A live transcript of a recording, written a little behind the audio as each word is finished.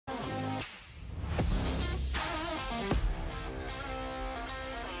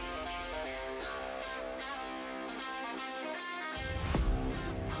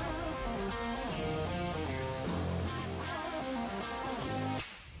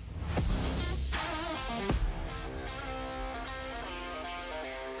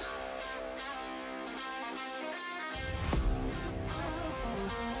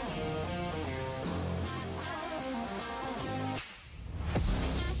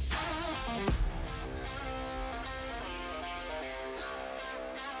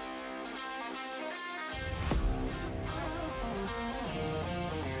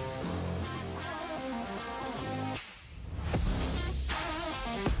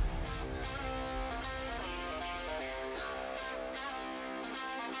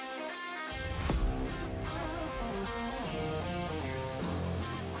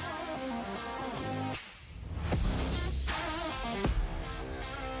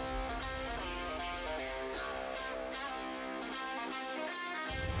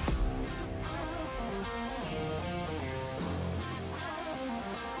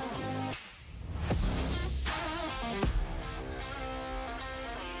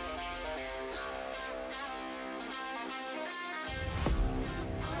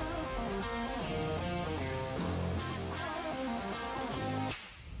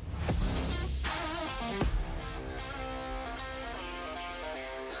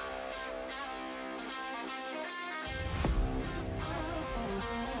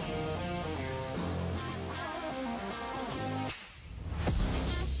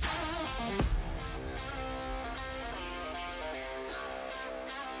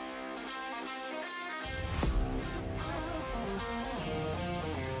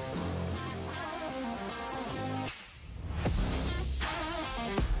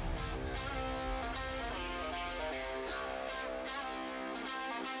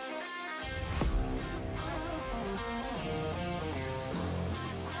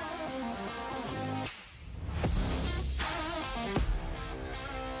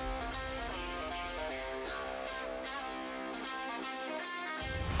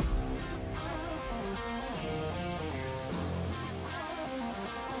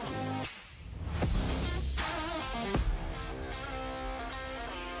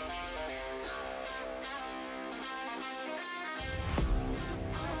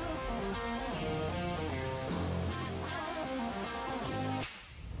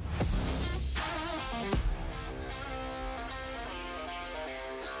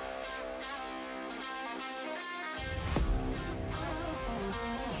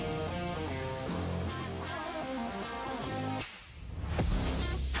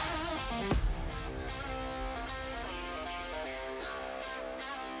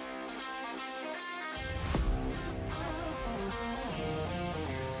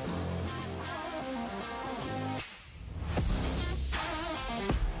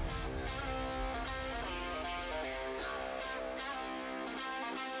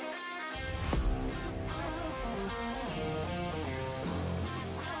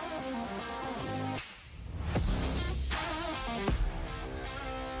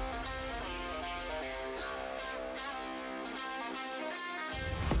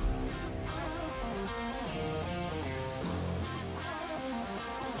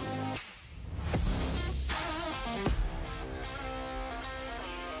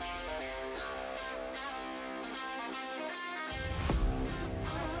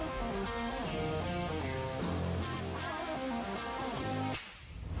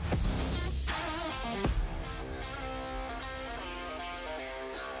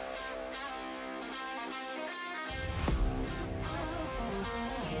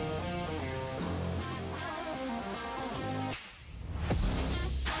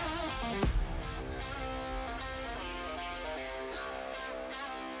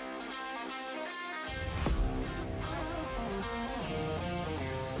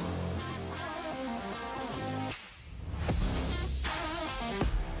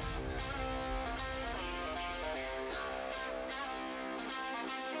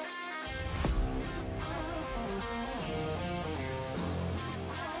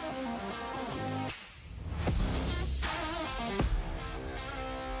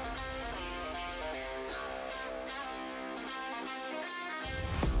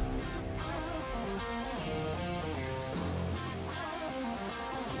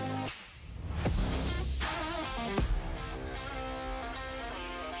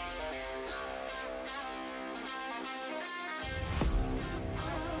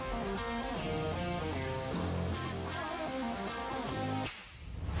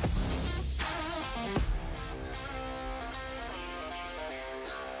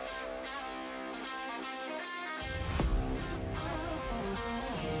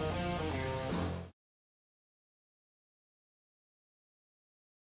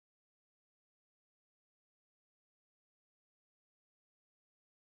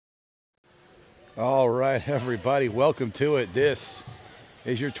All right, everybody, welcome to it. This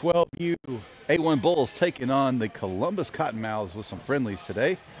is your 12U A1 Bulls taking on the Columbus Cottonmouths with some friendlies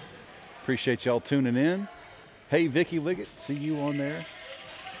today. Appreciate y'all tuning in. Hey, Vicky Liggett, see you on there.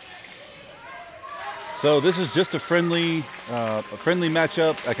 So this is just a friendly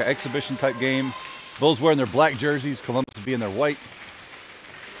matchup, like an exhibition type game. Bulls wearing their black jerseys, Columbus being their white.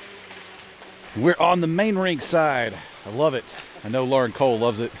 We're on the main rink side. I love it. I know Lauren Cole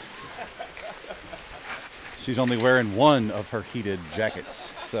loves it. She's only wearing one of her heated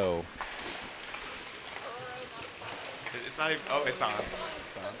jackets, so It's not even. Oh, it's on.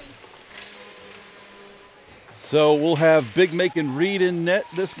 It's on. we'll have Big Macon Reed in net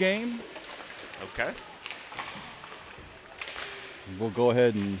this game. Okay. We'll go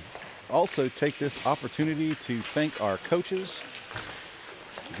ahead and also take this opportunity to thank our coaches.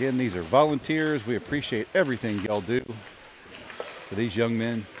 Again, these are volunteers. We appreciate everything y'all do for these young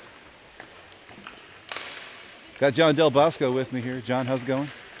men. Got John Del Bosco with me here. John, how's it going?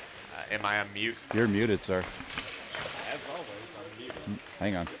 Am I on mute? You're muted, sir. As always, I'm muted.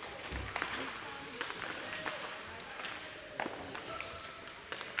 Hang on.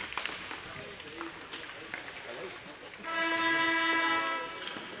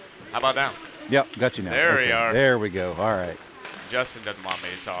 How about now? Yep, got you now. There Okay, we are. there we go. All right. Justin doesn't want me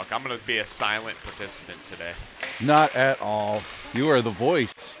to talk. I'm going to be a silent participant today. Not at all. You are the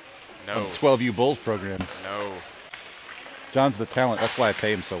voice of No. the 12U Bulls program. No. John's the talent. That's why I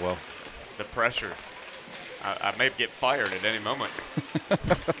pay him so well. The pressure. I may get fired at any moment.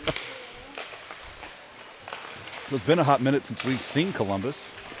 It's been a hot minute since we've seen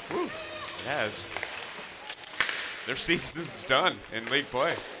Columbus. Woo. It has. Their season is done in league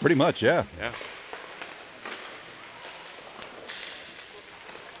play. Pretty much, yeah. Yeah.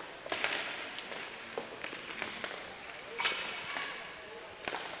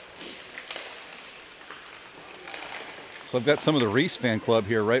 So I've got some of the Reese fan club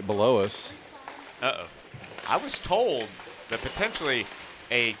here right below us. Uh-oh. I was told that potentially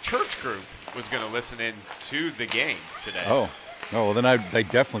a church group was going to listen in to the game today. Oh, well then they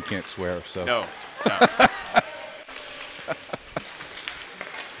definitely can't swear. So No.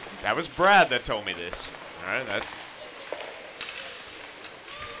 That was Brad that told me this. All right, that's.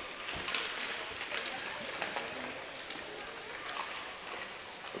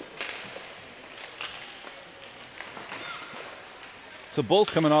 So Bulls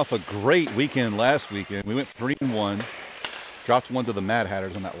coming off a great weekend last weekend. We went 3-1, dropped one to the Mad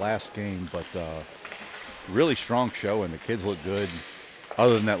Hatters in that last game, but really strong show, and the kids look good.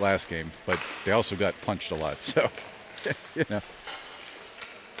 Other than that last game, but they also got punched a lot. So, you know,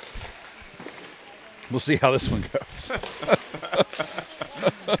 we'll see how this one goes.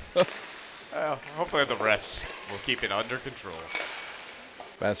 Well, hopefully the refs will keep it under control.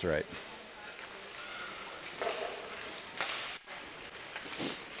 That's right.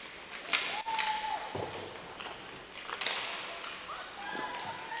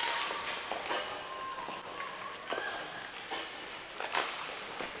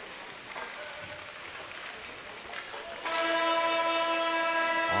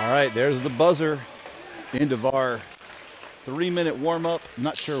 All right, there's the buzzer. End of our 3-minute warm-up.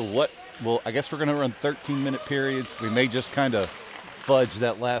 Not sure what. Well, I guess we're going to run 13-minute periods. We may just kind of fudge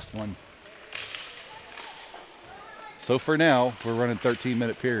that last one. So for now, we're running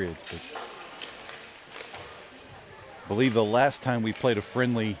 13-minute periods. But I believe the last time we played a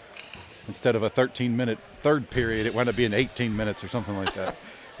friendly, instead of a 13-minute third period, it wound up being 18 minutes or something like that.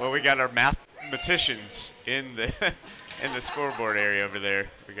 Well, we got our mathematicians in the in the scoreboard area over there.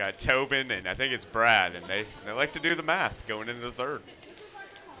 We got Tobin and I think it's Brad, and they like to do the math going into the third.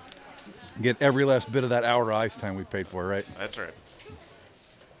 Get every last bit of that hour of ice time we paid for, right? That's right.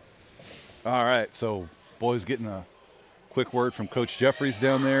 All right, so boys getting a quick word from Coach Jeffries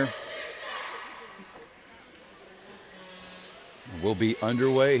down there. We'll be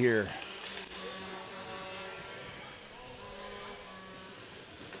underway here.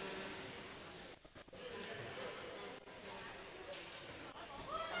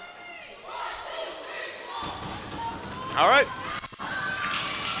 All right.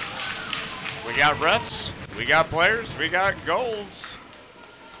 We got refs, we got players, we got goals.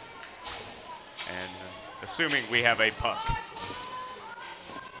 And assuming we have a puck.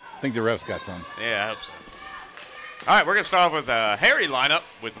 I think the refs got some. Yeah, I hope so. All right, we're going to start off with a Harry lineup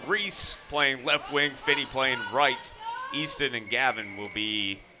with Reese playing left wing, Finney playing right. Easton and Gavin will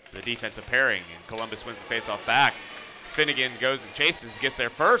be the defensive pairing, and Columbus wins the faceoff back. Finnegan goes and chases, gets there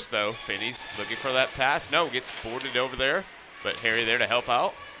first, though. Finney's looking for that pass. No, gets boarded over there, but Harry there to help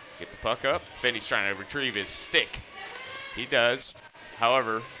out. Get the puck up. Finney's trying to retrieve his stick. He does.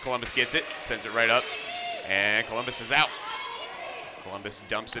 However, Columbus gets it, sends it right up, and Columbus is out. Columbus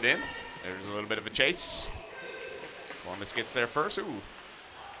dumps it in. There's a little bit of a chase. Columbus gets there first. Ooh.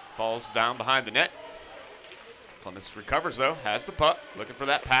 Falls down behind the net. Columbus recovers, though. Has the puck. Looking for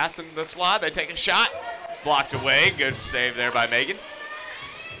that pass in the slot. They take a shot. Blocked away. Good save there by Megan.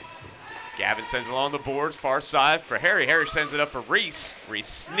 Gavin sends it along the boards. Far side for Harry. Harry sends it up for Reese. Reese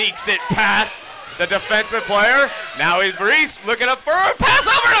sneaks it past the defensive player. Now is Reese looking up for a pass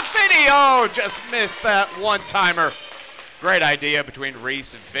over to Finney. Oh, just missed that one-timer. Great idea between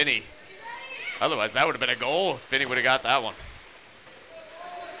Reese and Finney. Otherwise, that would have been a goal. Finney would have got that one.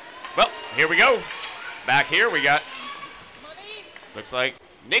 Well, here we go. Back here we got, looks like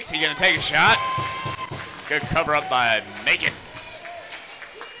Nixie going to take a shot. Good cover up by Megan.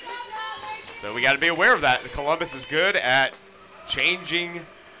 So we got to be aware of that. The Columbus is good at changing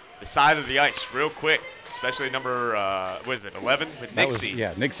the side of the ice real quick, especially number, 11 with Nixie.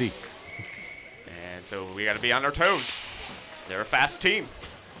 Nixie. And so we got to be on our toes. They're a fast team.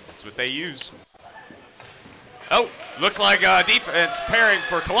 That's what they use. Oh, looks like defense pairing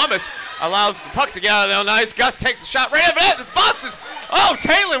for Columbus allows the puck to get out of the ice. Gus takes a shot right over it and bounces. Oh,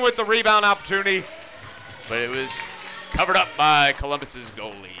 Talon with the rebound opportunity. But it was covered up by Columbus's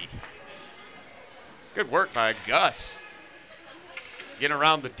goalie. Good work by Gus. Getting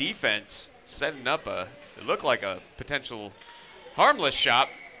around the defense, setting up it looked like a potential harmless shot.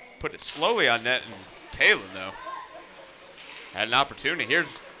 Put it slowly on net, and Talon, though, had an opportunity. Here's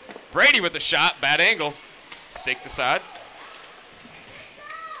Brady with the shot, bad angle. Stick to side.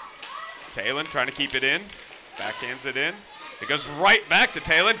 Talon trying to keep it in. Backhands it in. It goes right back to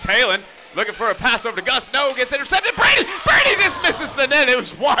Talon. Talon looking for a pass over to Gus. No, gets intercepted. Brady just misses the net. It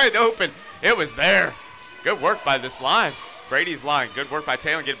was wide open. It was there. Good work by this line. Brady's line. Good work by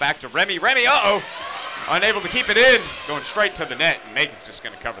Talon. Get it back to Remy. Remy, uh-oh. Unable to keep it in. Going straight to the net. And Megan's just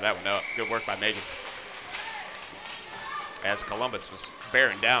going to cover that one up. Good work by Megan. As Columbus was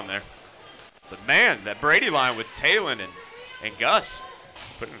bearing down there. But man, that Brady line with Talon and Gus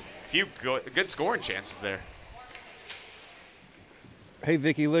putting a few good scoring chances there. Hey,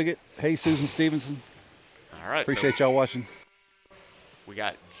 Vicky Liggett. Hey, Susan Stevenson. All right. Appreciate y'all watching. We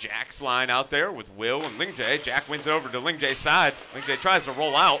got Jack's line out there with Will and Lingjay. Jack wins it over to Lingjay's side. Lingjay tries to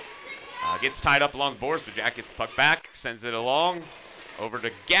roll out. Gets tied up along the boards, but Jack gets the puck back. Sends it along over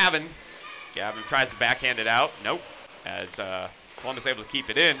to Gavin. Gavin tries to backhand it out. Nope. As Columbus able to keep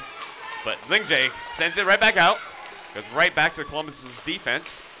it in. But Lingjay sends it right back out. Goes right back to Columbus's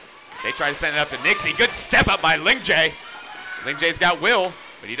defense. They try to send it up to Nixie. Good step up by Lingjay. Lingjay's got Will,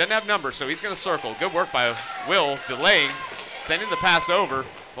 but he doesn't have numbers, so he's going to circle. Good work by Will, delaying, sending the pass over.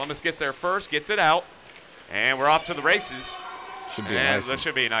 Columbus gets there first, gets it out, and we're off to the races. Should be an icing. There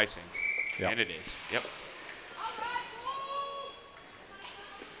should be an icing. Yep. And it is. Yep.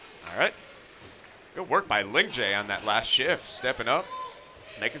 All right. Good work by Lingjay on that last shift, stepping up,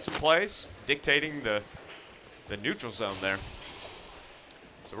 making some plays, dictating the neutral zone there.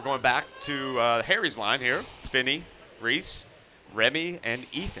 So we're going back to Harry's line here. Finney, Reese, Remy, and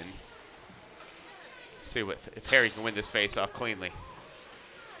Ethan. See if Harry can win this face-off cleanly.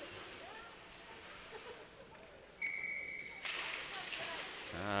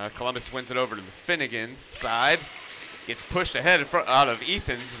 Columbus wins it over to the Finnegan side. Gets pushed ahead in front out of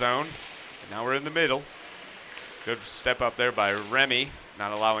Ethan's zone. And now we're in the middle. Good step up there by Remy,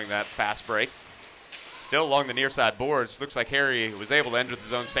 not allowing that fast break. Still along the near side boards. Looks like Harry was able to enter the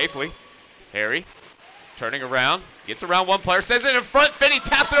zone safely. Harry turning around, gets around one player, sends it in front. Finney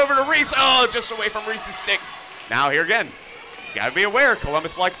taps it over to Reese. Oh, just away from Reese's stick. Now here again. You gotta be aware,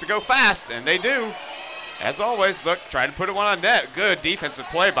 Columbus likes to go fast, and they do. As always, look, trying to put it one on net. Good defensive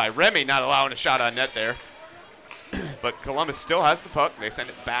play by Remy, not allowing a shot on net there. But Columbus still has the puck. They send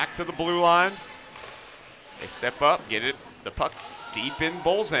it back to the blue line. They step up, get it, the puck deep in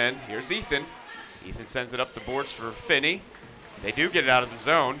Bull's end. Here's Ethan. Ethan sends it up the boards for Finney. They do get it out of the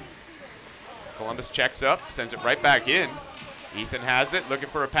zone. Columbus checks up, sends it right back in. Ethan has it, looking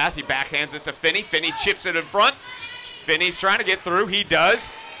for a pass. He backhands it to Finney. Finney chips it in front. Finney's trying to get through. He does.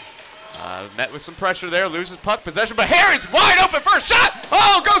 Met with some pressure there, loses puck possession, but Harry's wide open for a shot.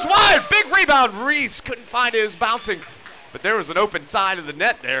 Oh, goes wide. Big rebound. Reese couldn't find it. It was bouncing, but there was an open side of the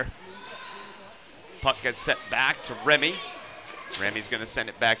net there. Puck gets set back to Remy. Remy's going to send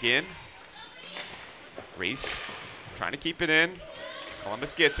it back in. Reese trying to keep it in.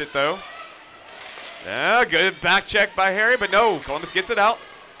 Columbus gets it, though. Good back check by Harry, but no, Columbus gets it out.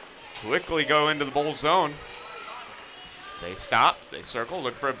 Quickly go into the Bull zone. They stop, they circle,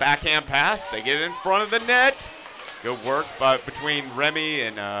 look for a backhand pass. They get it in front of the net. Good work between Remy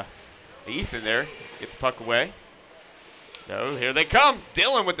and Ethan there. Get the puck away. So here they come.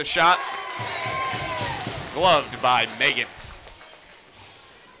 Dylan with the shot. Gloved by Megan.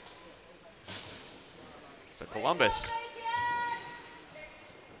 So Columbus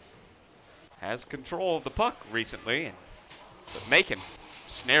has control of the puck recently, but Macon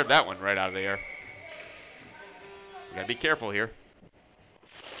snared that one right out of the air. You gotta be careful here.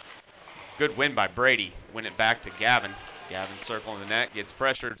 Good win by Brady. Win it back to Gavin. Gavin circling the net, gets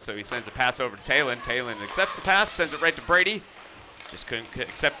pressured, so he sends a pass over to Talon. Talon accepts the pass, sends it right to Brady. Just couldn't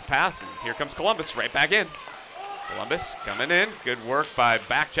accept the pass, and here comes Columbus right back in. Columbus coming in. Good work by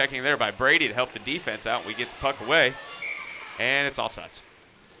back checking there by Brady to help the defense out. We get the puck away, and it's offsides.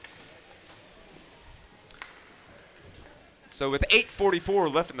 So with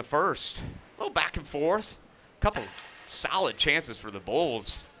 8:44 left in the first, a little back and forth. A couple solid chances for the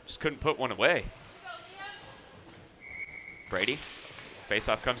Bulls. Just couldn't put one away. Brady.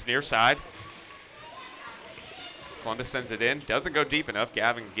 Faceoff comes near side. Columbus sends it in. Doesn't go deep enough.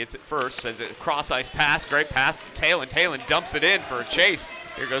 Gavin gets it first. Sends it cross ice pass. Great pass to Talon. Talon dumps it in for a chase.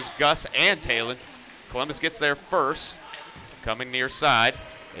 Here goes Gus and Talon. Columbus gets there first. Coming near side.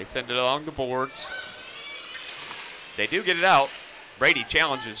 They send it along the boards. They do get it out. Brady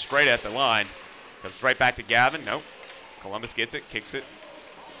challenges straight at the line. Comes right back to Gavin. Nope. Columbus gets it. Kicks it.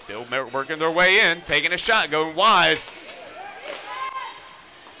 Still working their way in. Taking a shot. Going wide.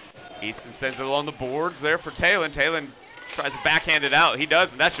 Easton sends it along the boards there for Talon. Talon tries to backhand it out. He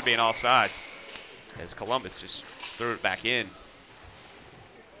does, and that should be an offsides. As Columbus just threw it back in.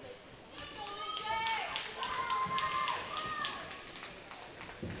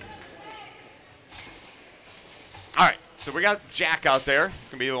 All right, so we got Jack out there. He's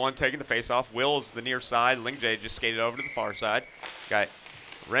going to be the one taking the face-off. Will's the near side. Ling J just skated over to the far side. Got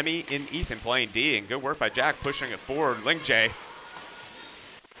Remy and Ethan playing D, and good work by Jack pushing it forward. Ling J.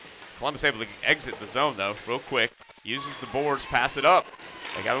 Columbus able to exit the zone, though, real quick. Uses the boards, pass it up.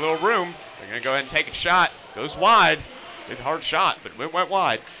 They got a little room. They're going to go ahead and take a shot. Goes wide. Big hard shot, but it went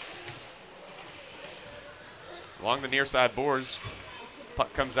wide. Along the near side boards.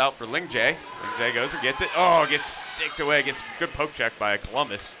 Puck comes out for Ling J. Ling J goes and gets it. Oh, gets sticked away. Gets a good poke check by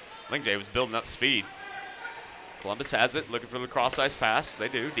Columbus. Ling J was building up speed. Columbus has it, looking for the cross ice pass. They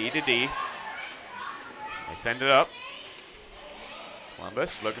do, D to D. They send it up.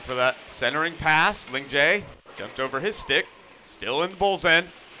 Columbus looking for that centering pass. Ling J jumped over his stick. Still in the Bulls' end.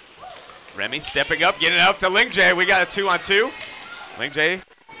 Remy stepping up, getting it out to Ling J. We got a 2-on-2. Ling J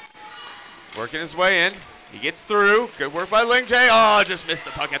working his way in. He gets through. Good work by Ling J. Oh, just missed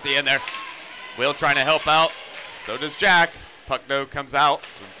the puck at the end there. Will trying to help out. So does Jack. Puck though comes out.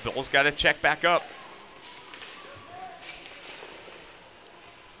 So the Bulls got to check back up.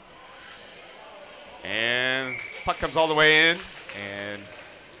 And puck comes all the way in. And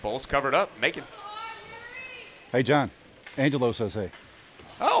Bulls covered up. Macon. Hey, John. Angelo says hey.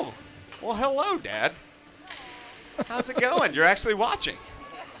 Oh, well, hello, Dad. How's it going? You're actually watching.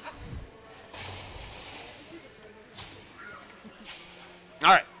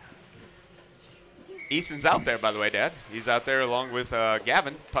 All right. Easton's out there, by the way, Dad. He's out there along with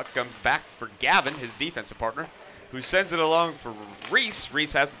Gavin. Puck comes back for Gavin, his defensive partner, who sends it along for Reese.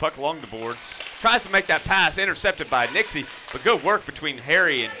 Reese has the puck along the boards. Tries to make that pass, intercepted by Nixie, but good work between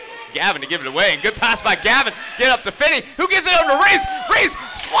Harry and Gavin to give it away. And good pass by Gavin. Get up to Finney, who gives it over to Reese. Reese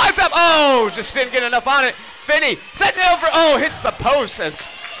slides up. Oh, just didn't get enough on it. Finney setting it over. Oh, hits the post as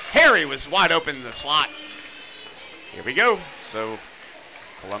Harry was wide open in the slot. Here we go. So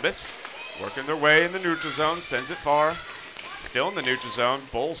Columbus working their way in the neutral zone. Sends it far. Still in the neutral zone.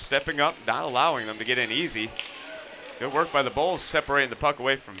 Bulls stepping up, not allowing them to get in easy. Good work by the Bulls, separating the puck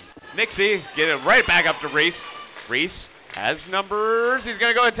away from Nixie. Get it right back up to Reese. Reese has numbers. He's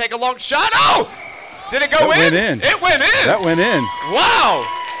going to go ahead and take a long shot. Oh! Did it go in? It went in. It went in. That went in. Wow.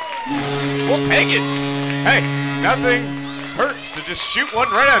 We'll take it. Hey, nothing hurts to just shoot one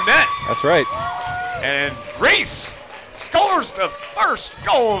right on net. That's right. And Reese scores the first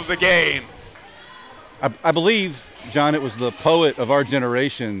goal of the game. I believe, John, it was the poet of our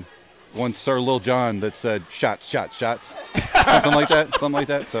generation, once Sir Lil Jon, that said shots, shots, shots. Something like that. Something like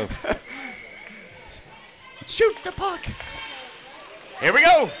that. So shoot the puck. Here we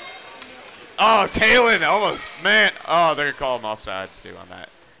go. Oh, Talon almost. Man. Oh, they're going to call him offsides, too, on that.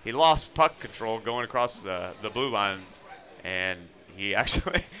 He lost puck control going across the blue line, and he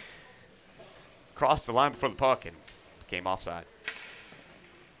actually crossed the line before the puck and became offside.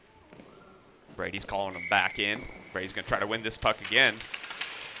 Brady's calling him back in. Brady's going to try to win this puck again.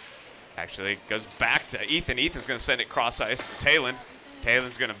 Actually, it goes back to Ethan. Ethan's going to send it cross ice for Talon.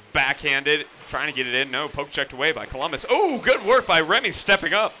 Talon's going to backhand it, trying to get it in. No, poke checked away by Columbus. Oh, good work by Remy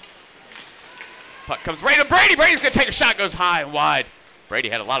stepping up. Puck comes right to Brady. Brady's going to take a shot, goes high and wide. Brady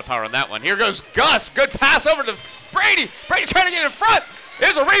had a lot of power on that one. Here goes Gus. Good pass over to Brady. Brady trying to get in front.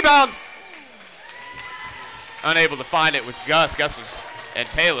 There's a rebound. Unable to find it was Gus. And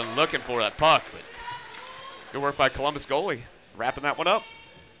Taylor looking for that puck, but good work by Columbus goalie, wrapping that one up.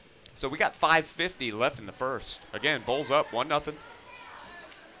 So we got 5:50 left in the first. Again, Bulls up 1-0. We're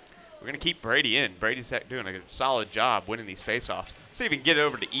going to keep Brady in. Brady's doing a solid job winning these faceoffs. Let's see if we can get it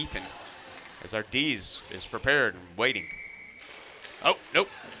over to Ethan as our D's is prepared and waiting. Oh, nope.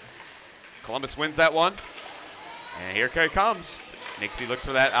 Columbus wins that one. And here he comes. Nixie looks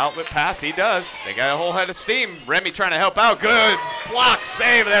for that outlet pass. He does. They got a whole head of steam. Remy trying to help out. Good block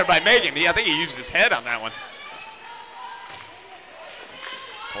save there by Megan. I think he used his head on that one.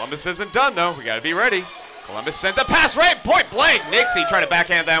 Columbus isn't done, though. We got to be ready. Columbus sends a pass right point blank. Nixie trying to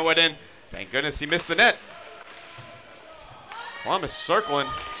backhand that one in. Thank goodness he missed the net. Columbus circling.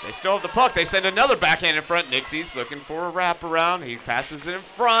 They still have the puck. They send another backhand in front. Nixie's looking for a wraparound. He passes it in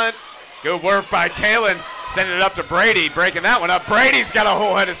front. Good work by Talon. Sending it up to Brady. Breaking that one up. Brady's got a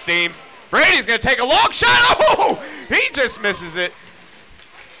whole head of steam. Brady's going to take a long shot. Oh! He just misses it.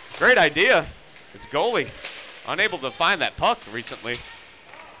 Great idea. His goalie unable to find that puck recently.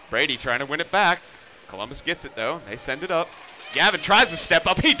 Brady trying to win it back. Columbus gets it, though. They send it up. Gavin tries to step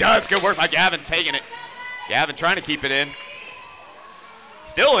up. He does. Good work by Gavin taking it. Gavin trying to keep it in.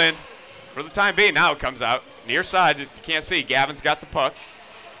 Still in for the time being. Now it comes out. Near side, if you can't see, Gavin's got the puck.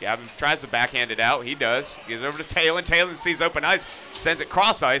 Gavin tries to backhand it out. He does. Gives over to Talon. Talon sees open ice. Sends it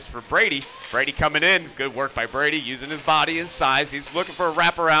cross ice for Brady. Brady coming in. Good work by Brady using his body, his size. He's looking for a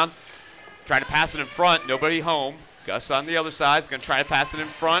wraparound. Trying to pass it in front. Nobody home. Gus on the other side is going to try to pass it in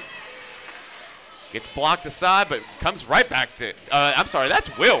front. Gets blocked aside, but comes right back to... I'm sorry,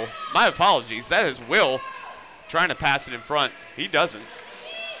 that's Will. My apologies. That is Will trying to pass it in front. He doesn't.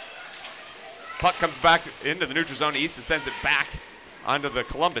 Puck comes back into the neutral zone. Easton sends it back onto the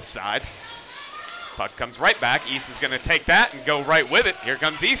Columbus side. Puck comes right back. Easton's going to take that and go right with it. Here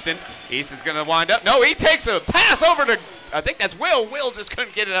comes Easton. Easton's going to wind up. No, he takes a pass over to... I think that's Will. Will just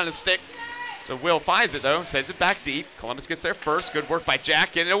couldn't get it on his stick. So Will finds it, though. Sends it back deep. Columbus gets there first. Good work by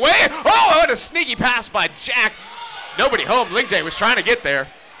Jack. Getting it away. Oh, what a sneaky pass by Jack. Nobody home. Lingjay was trying to get there.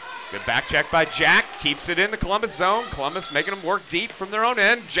 Good back check by Jack. Keeps it in the Columbus zone. Columbus making them work deep from their own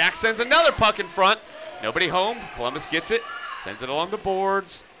end. Jack sends another puck in front. Nobody home. Columbus gets it. Sends it along the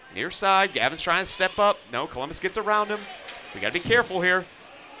boards. Near side. Gavin's trying to step up. No, Columbus gets around him. We got to be careful here.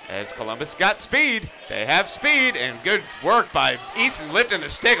 As Columbus got speed. They have speed. And good work by Easton lifting the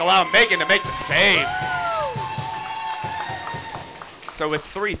stick, allowing Megan to make the save. So with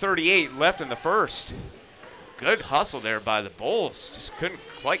 3:38 left in the first. Good hustle there by the Bulls. Just couldn't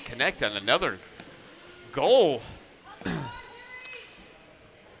quite connect on another goal.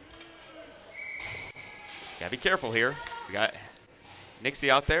 Gotta be careful here. We got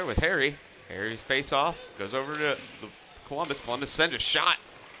Nixie out there with Harry. Harry's face off. Goes over to Columbus. Columbus sends a shot.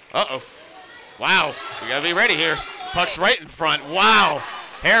 Uh-oh. Wow. We gotta be ready here. Puck's right in front. Wow.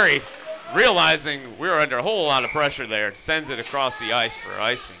 Harry, realizing we were under a whole lot of pressure there, sends it across the ice for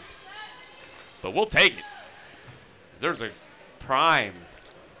icing. But we'll take it. There's a prime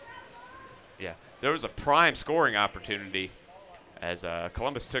scoring opportunity as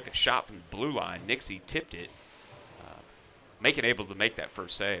Columbus took a shot from the blue line. Nixie tipped it, making able to make that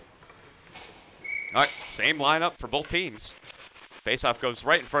first save. All right, same lineup for both teams. Faceoff goes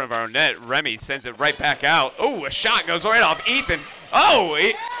right in front of our net. Remy sends it right back out. Oh, a shot goes right off Ethan. Oh,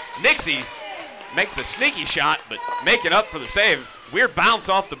 Nixie makes a sneaky shot, but making up for the save. Weird bounce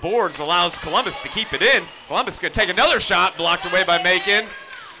off the boards allows Columbus to keep it in. Columbus going to take another shot, blocked away by Macon.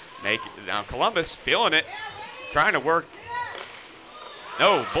 Now Columbus feeling it, trying to work.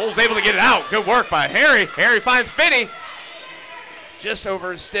 No, Bull's able to get it out. Good work by Harry. Harry finds Finney. Just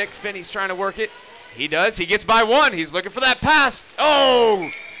over his stick. Finney's trying to work it. He does. He gets by one. He's looking for that pass. Oh!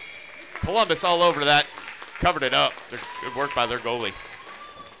 Columbus all over that. Covered it up. Good work by their goalie.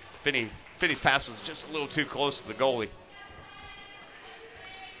 Finney's pass was just a little too close to the goalie.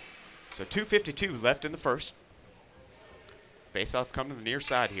 So 2:52 left in the first. Faceoff coming to the near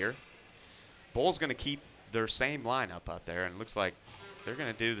side here. Bull's going to keep their same lineup out there, and it looks like they're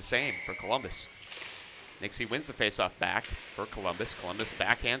going to do the same for Columbus. Nixie wins the faceoff back for Columbus. Columbus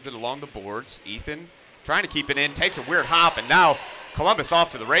backhands it along the boards. Ethan trying to keep it in, takes a weird hop, and now Columbus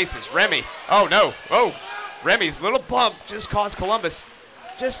off to the races. Remy, oh no, oh, Remy's little bump just caused Columbus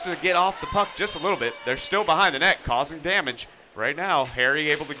just to get off the puck just a little bit. They're still behind the net, causing damage. Right now, Harry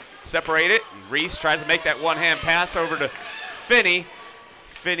able to separate it, and Reese tries to make that one-hand pass over to Finney.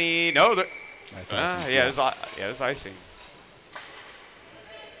 Finney, no, that's icing. yeah, it was icing.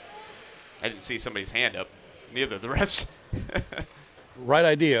 I didn't see somebody's hand up. Neither of the refs. Right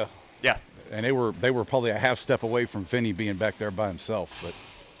idea. Yeah. And they were probably a half step away from Finney being back there by himself, but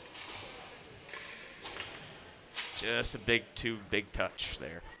just too big touch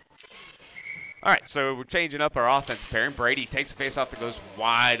there. All right, so we're changing up our offensive pairing. Brady takes a face-off that goes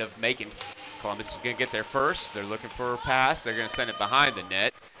wide of Macon. Columbus is going to get there first. They're looking for a pass. They're going to send it behind the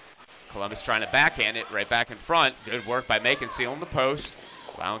net. Columbus trying to backhand it right back in front. Good work by Macon sealing the post.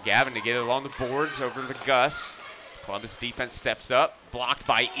 Allowing Gavin to get it along the boards over to Gus. Columbus defense steps up. Blocked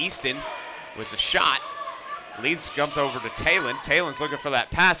by Easton. Was a shot. Leads comes over to Talon. Talon's looking for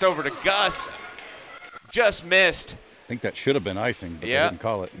that pass over to Gus. Just missed. I think that should have been icing, but they didn't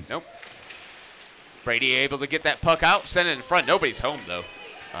call it. Nope. Brady able to get that puck out, send it in front. Nobody's home, though.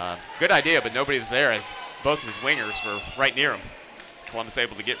 Good idea, but nobody was there as both of his wingers were right near him. Columbus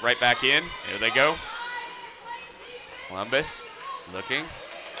able to get right back in. There they go. Columbus looking,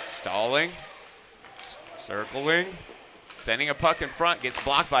 stalling, circling, sending a puck in front. Gets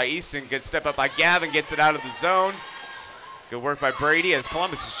blocked by Easton. Good step up by Gavin. Gets it out of the zone. Good work by Brady as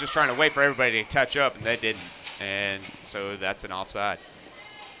Columbus is just trying to wait for everybody to touch up, and they didn't. And so that's an offside.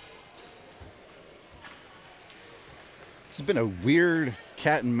 It's been a weird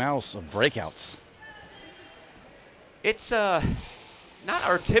cat and mouse of breakouts. It's not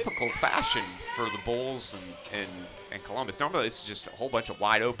our typical fashion for the Bulls and Columbus. Normally it's just a whole bunch of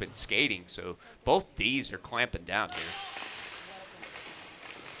wide open skating, so both Ds are clamping down here.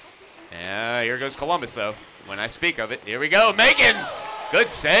 Here goes Columbus, though. When I speak of it, here we go. Macon! Good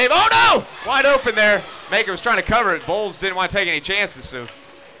save. Oh, no! Wide open there. Macon was trying to cover it. Bulls didn't want to take any chances, so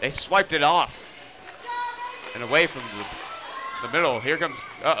they swiped it off. And away from the middle. Here comes,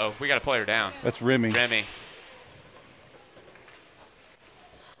 we got a player down. That's Remy.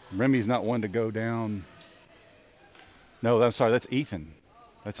 Remy's not one to go down. No, I'm sorry, that's Ethan.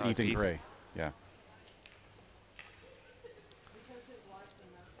 That's Ethan Gray. Yeah.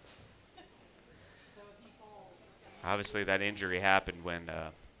 Obviously, that injury happened when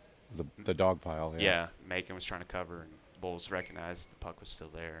the dog pile. Yeah, Macon was trying to cover, and Bulls recognized the puck was still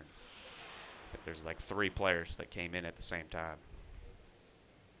there. And I think there's like 3 players that came in at the same time.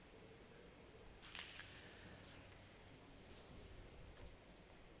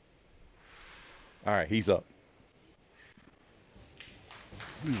 All right, he's up.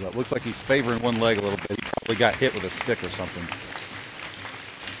 Looks like he's favoring one leg a little bit. He probably got hit with a stick or something,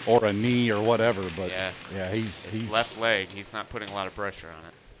 or a knee or whatever. But yeah, he's left leg. He's not putting a lot of pressure on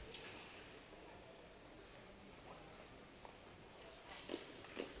it.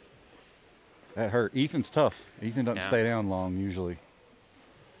 That hurt. Ethan's tough. Ethan doesn't stay down long usually.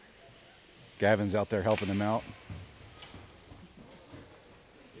 Gavin's out there helping him out.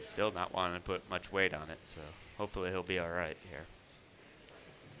 He's still not wanting to put much weight on it, so hopefully he'll be all right here.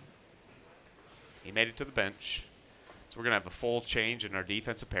 He made it to the bench. So we're going to have a full change in our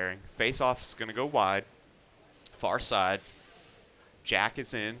defensive pairing. Face-off is going to go wide. Far side. Jack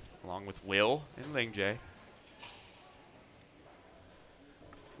is in, along with Will and Lingjay.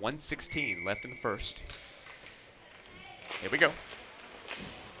 1:16 left in the first. Here we go.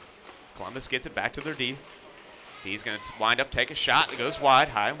 Columbus gets it back to their D. D's going to wind up, take a shot. It goes wide,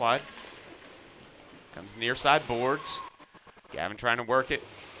 high and wide. Comes near side boards. Gavin trying to work it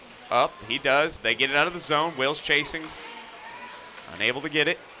up. He does. They get it out of the zone. Will's chasing. Unable to get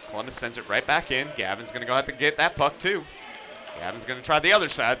it. Columbus sends it right back in. Gavin's going to go have to get that puck too. Gavin's going to try the other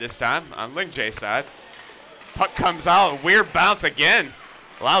side this time, on Lingjay's side. Puck comes out. Weird bounce again.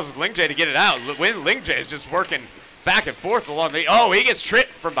 Allows Lingjay to get it out. Lingjay is just working back and forth along the... Oh, he gets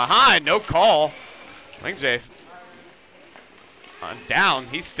tripped from behind. No call. Lingjay down.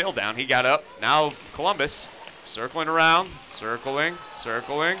 He's still down. He got up. Now Columbus circling around. Circling.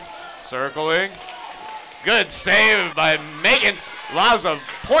 Good save by Macon. Allows a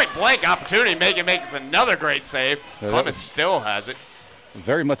point-blank opportunity. Macon makes another great save. Columbus still has it.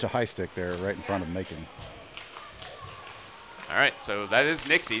 Very much a high stick there right in front of Macon. All right, so that is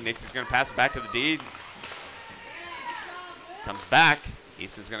Nixie. Nixie's going to pass it back to the D. Comes back.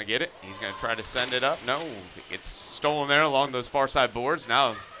 Easton's going to get it. He's going to try to send it up. No, it's stolen there along those far side boards.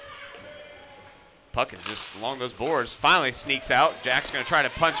 Now, puck is just along those boards. Finally sneaks out. Jack's going to try to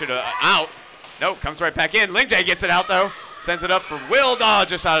punch it out. No, comes right back in. Lingjay gets it out, though. Sends it up for Will Daw,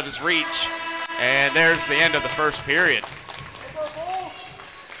 just out of his reach. And there's the end of the first period.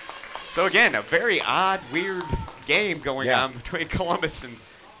 So, again, a very odd, weird game going on between Columbus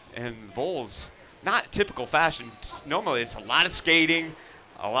and Bulls. Not typical fashion. Normally it's a lot of skating,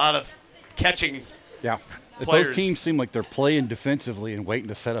 a lot of catching. Yeah. Players. Both teams seem like they're playing defensively and waiting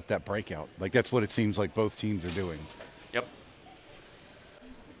to set up that breakout. Like that's what it seems like both teams are doing. Yep.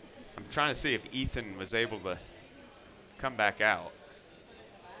 I'm trying to see if Ethan was able to come back out.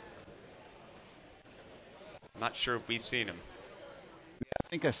 I'm not sure if we've seen him. I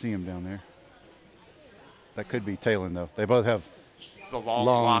think I see him down there. That could be Talon, though. They both have the long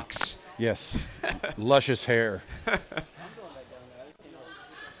locks. Yes, luscious hair.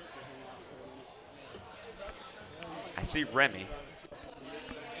 I see Remy.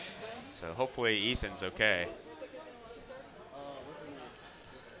 So hopefully Ethan's okay.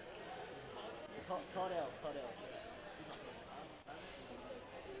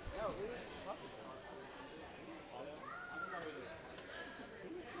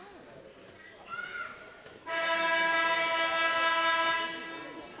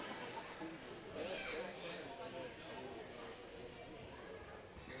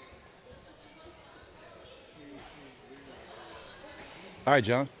 All right,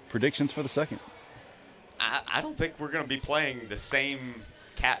 John. Predictions for the second. I don't think we're going to be playing the same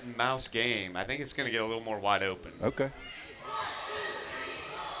cat and mouse game. I think it's going to get a little more wide open. Okay.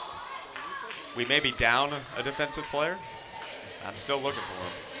 We may be down a defensive player. I'm still looking for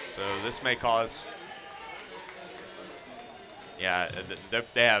him. So this may cause... Yeah,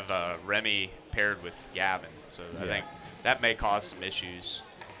 they have Remy paired with Gavin. So I think that may cause some issues,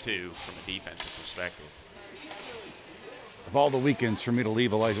 too, from a defensive perspective. Of all the weekends for me to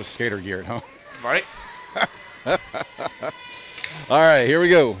leave Elijah's skater gear at home. Right? All right, here we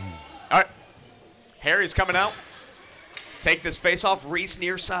go. All right. Harry's coming out. Take this face off. Reese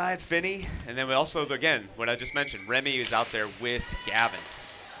near side, Finney. And then we also, again, what I just mentioned, Remy is out there with Gavin.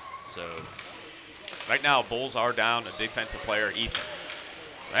 So right now, Bulls are down a defensive player, Ethan.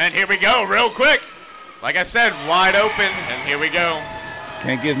 And here we go, real quick. Like I said, wide open, and here we go.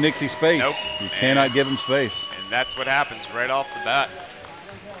 Can't give Nixie space. Nope. You cannot give him space. And that's what happens right off the bat.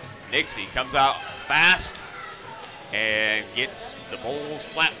 Nixie comes out fast and gets the Bulls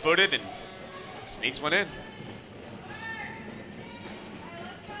flat-footed and sneaks one in.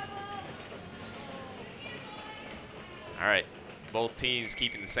 All right, both teams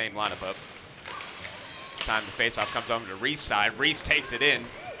keeping the same lineup up. This time the faceoff comes over to Reese side. Reese takes it in.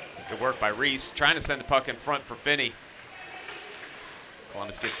 Good work by Reese, trying to send the puck in front for Finney.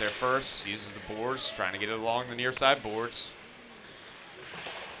 Columbus gets there first, uses the boards, trying to get it along the near side boards.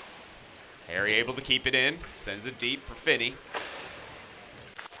 Harry able to keep it in, sends it deep for Finney.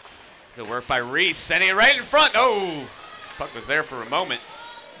 Good work by Reese, sending it right in front. Oh, puck was there for a moment.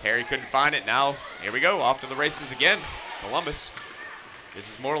 Harry couldn't find it. Now, here we go, off to the races again. Columbus. This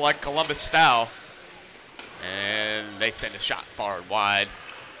is more like Columbus style. And they send a shot far and wide.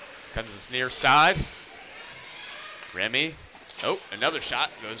 Comes this near side. Remy. Oh, another shot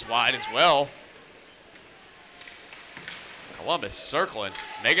goes wide as well. Columbus circling,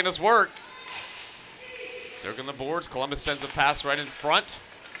 making us work. Circling the boards. Columbus sends a pass right in front.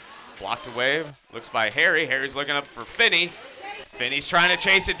 Blocked away. Looks by Harry. Harry's looking up for Finney. Finney's trying to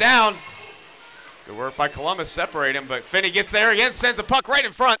chase it down. Good work by Columbus, separate him, but Finney gets there again, sends a puck right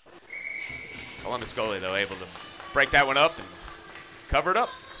in front. Columbus goalie, though, able to break that one up and cover it up.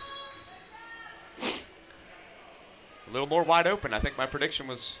 A little more wide open. I think my prediction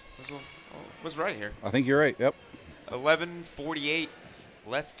was right here. I think you're right, yep. 11:48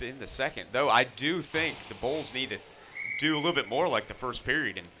 left in the second. Though I do think the Bulls need to do a little bit more like the first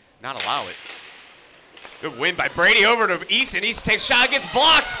period and not allow it. Good win by Brady over to Easton. Easton takes shot, gets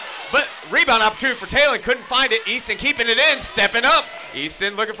blocked, but rebound opportunity for Taylor. Couldn't find it. Easton keeping it in, stepping up.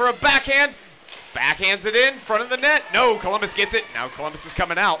 Easton looking for a backhand. Backhands it in, front of the net. No, Columbus gets it. Now Columbus is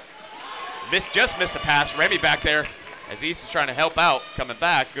coming out. Just missed a pass. Remy back there as Easton's trying to help out, coming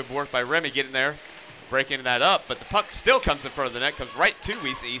back. Good work by Remy getting there, breaking that up, but the puck still comes in front of the net, comes right to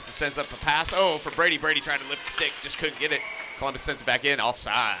Easton. Easton sends up a pass. Oh, for Brady. Brady trying to lift the stick, just couldn't get it. Columbus sends it back in,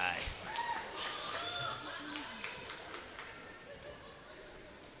 offside.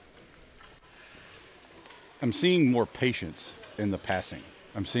 I'm seeing more patience in the passing.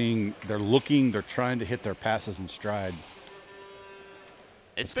 I'm seeing they're looking, they're trying to hit their passes in stride.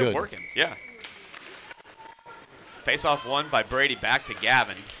 It's been working, yeah. Face-off won by Brady, back to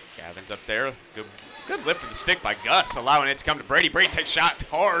Gavin. Gavin's up there. Good lift of the stick by Gus, allowing it to come to Brady. Brady takes shot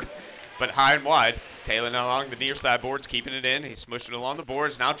hard, but high and wide. Taylor along the near side boards, keeping it in. He smushed it along the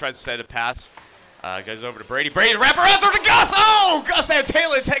boards. Now tries to set a pass. Goes over to Brady. Brady wrap around over to Gus. Oh, Gus had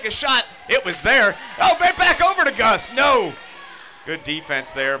Taylor take a shot. It was there. Oh, back over to Gus. No. Good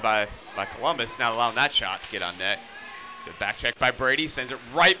defense there by Columbus, not allowing that shot to get on net. Good back check by Brady. Sends it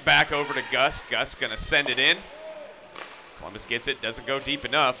right back over to Gus. Gus going to send it in. Columbus gets it. Doesn't go deep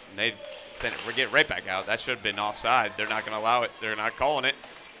enough. And they send it, get right back out. That should have been offside. They're not going to allow it. They're not calling it.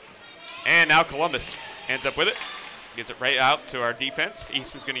 And now Columbus ends up with it. Gets it right out to our defense.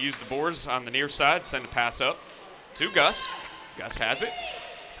 Easton's going to use the boards on the near side, send a pass up to Gus. Gus has it.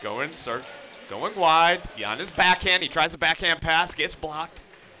 It's going wide. On his backhand. He tries a backhand pass, gets blocked.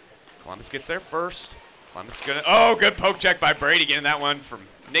 Columbus gets there first. Columbus is going to, oh, good poke check by Brady, getting that one from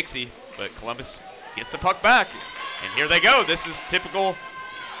Nixie. But Columbus gets the puck back. And here they go. This is typical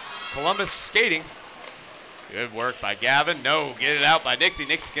Columbus skating. Good work by Gavin. No, get it out by Nixie.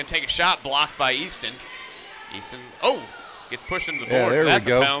 Nixie's going to take a shot, blocked by Easton. Easton, oh, gets pushed into the boards. There That's we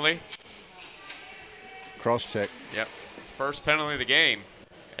go. a penalty. Cross check. Yep, first penalty of the game.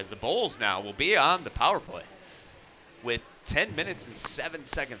 As the Bulls now will be on the power play with 10 minutes and 7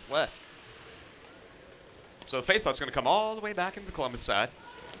 seconds left. So the faceoff's going to come all the way back into the Columbus side.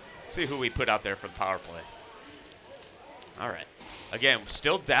 See who we put out there for the power play. All right. Again,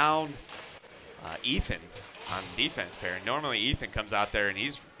 still down Ethan on the defense pairing. Normally Ethan comes out there and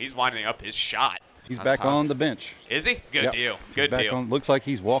he's winding up his shot. He's back on the bench. Is he? Good Yep. deal. He's Good back deal. on. Looks like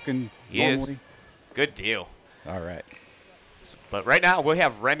he's walking normally. Is. Good deal. All right. But right now we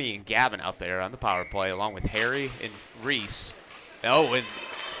have Remy and Gavin out there on the power play along with Harry and Reese. Oh, and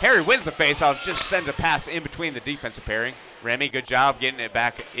Harry wins the faceoff, just sends a pass in between the defensive pairing. Remy, good job getting it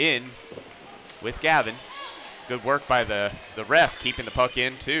back in with Gavin. Good work by the ref, keeping the puck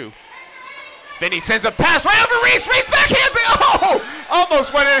in too. Finney sends a pass right over Reese. Reese backhands it. Oh,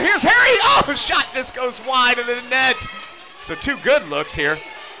 almost went in. Here's Harry. Oh, shot just goes wide of the net. So two good looks here.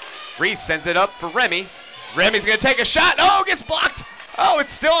 Reese sends it up for Remy. Remy's going to take a shot. Oh, gets blocked. Oh,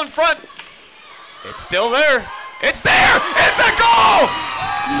 it's still in front. It's still there. It's there. It's a goal.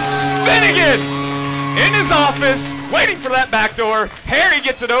 Finnegan in his office waiting for that back door. Harry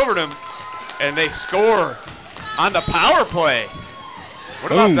gets it over to him. And they score on the power play.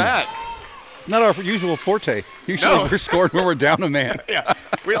 What about that? It's not our usual forte. Usually we're scoring when we're down a man. Yeah,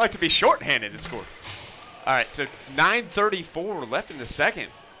 we like to be shorthanded and score. All right, so 9:34 left in the second.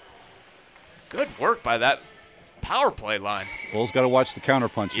 Good work by that power play line. Bulls got to watch the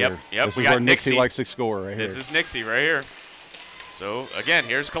counterpunch here. Yep, This we is got where Nixie Nixie. likes to score right here. This is Nixie right here. So, again,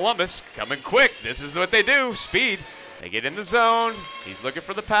 here's Columbus coming quick. This is what they do, speed. They get in the zone. He's looking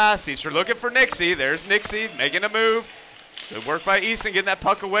for the pass. He's looking for Nixie. There's Nixie making a move. Good work by Easton getting that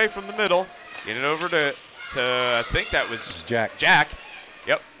puck away from the middle. Getting it over to I think that was Jack.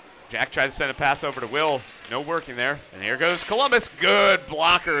 Yep. Jack tried to send a pass over to Will. No working there. And here goes Columbus. Good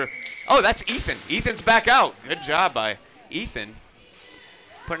blocker. Oh, that's Ethan. Ethan's back out. Good job by Ethan.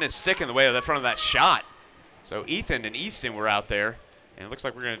 Putting his stick in the way of the front of that shot. So Ethan and Easton were out there. And it looks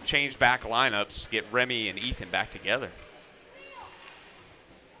like we're going to change back lineups. Get Remy and Ethan back together.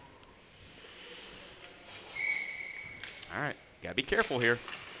 All right. Got to be careful here.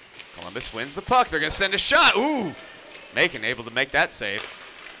 Columbus wins the puck. They're going to send a shot. Ooh. Able to make that save.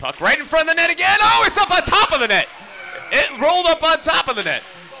 Puck right in front of the net again. Oh, it's up on top of the net. It rolled up on top of the net.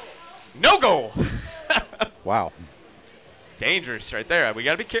 No goal. Wow. Dangerous right there. We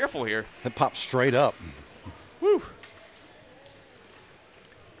got to be careful here. That popped straight up. Woo.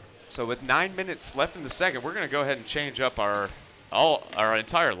 So with 9 minutes left in the second, we're going to go ahead and change up our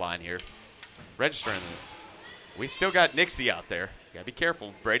entire line here. Registering them. We still got Nixie out there. Got to be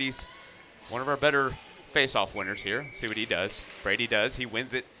careful. Brady's one of our better face-off winners here. Let's see what he does. Brady does. He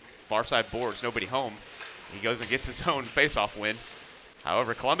wins it. Far side boards. Nobody home. He goes and gets his own face-off win.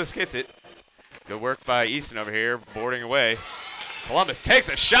 However, Columbus gets it. Good work by Easton over here, boarding away. Columbus takes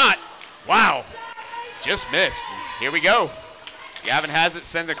a shot. Wow. Just missed. Here we go. Gavin has it.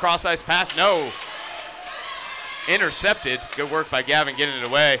 Send a cross-ice pass. No. Intercepted. Good work by Gavin getting it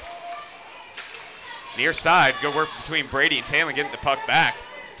away. Near side. Good work between Brady and Talon getting the puck back.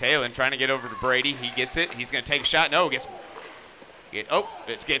 Talon trying to get over to Brady. He gets it. He's going to take a shot. No. It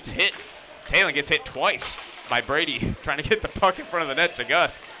gets hit. Talon gets hit twice by Brady trying to get the puck in front of the net to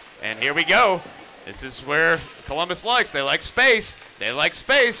Gus. And here we go. This is where Columbus likes. They like space.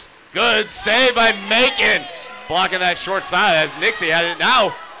 Good save by Macon. Blocking that short side as Nixie had it.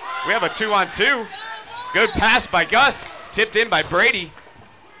 Now we have a 2-on-2. Good pass by Gus. Tipped in by Brady.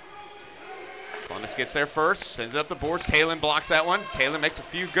 Columbus gets there first. Sends it up the boards. Talon blocks that one. Talon makes a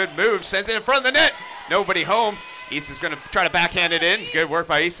few good moves. Sends it in front of the net. Nobody home. Easton's going to try to backhand it in. Good work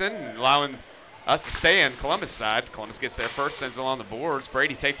by Easton, allowing us to stay on Columbus side. Columbus gets there first, sends it along the boards.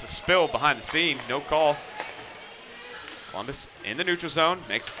 Brady takes a spill behind the scene. No call. Columbus in the neutral zone.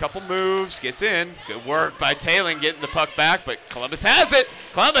 Makes a couple moves. Gets in. Good work by Talon getting the puck back, but Columbus has it.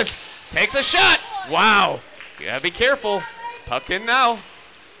 Columbus takes a shot. Wow. You got to be careful. Puck in now.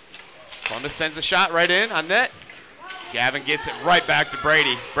 Columbus sends a shot right in on net. Gavin gets it right back to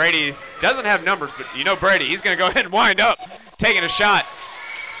Brady. Brady doesn't have numbers, but you know Brady. He's going to go ahead and wind up, taking a shot.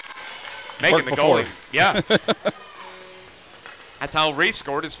 Making the goalie. Yeah. That's how Reese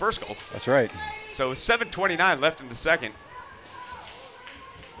scored his first goal. That's right. So 7:29 left in the second.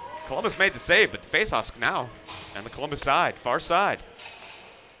 Columbus made the save, but the faceoff's now on the Columbus side, far side.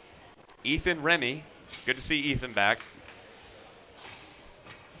 Ethan Remy. Good to see Ethan back.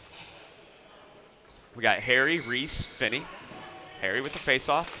 We got Harry, Reese, Finney. Harry with the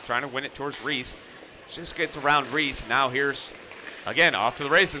faceoff, trying to win it towards Reese. Just gets around Reese. Now here's, again, off to the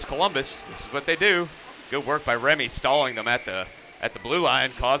races, Columbus. This is what they do. Good work by Remy, stalling them at the blue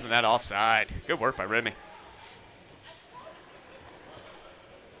line, causing that offside. Good work by Remy.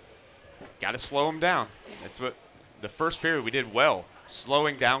 Got to slow them down. That's what the first period we did well,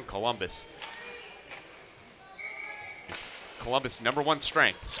 slowing down Columbus. It's Columbus' #1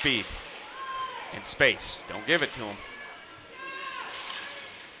 strength, speed and space. Don't give it to them.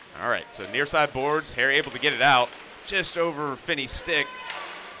 All right, so near side boards. Harry able to get it out just over Finney's stick.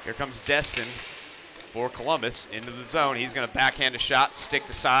 Here comes Destin for Columbus into the zone. He's going to backhand a shot, stick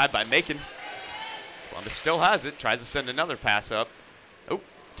to side by Macon. Columbus still has it, tries to send another pass up. Oh,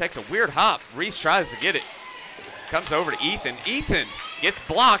 takes a weird hop. Reese tries to get it. Comes over to Ethan. Ethan gets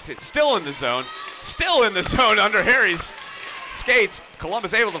blocked. It's still in the zone. Still in the zone under Harry's skates.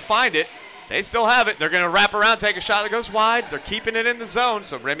 Columbus able to find it. They still have it. They're going to wrap around, take a shot that goes wide. They're keeping it in the zone,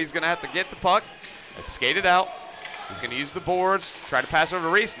 so Remy's going to have to get the puck and skate it out. He's going to use the boards, try to pass over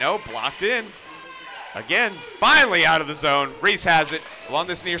to Reese. No, blocked in. Again, finally out of the zone. Reese has it along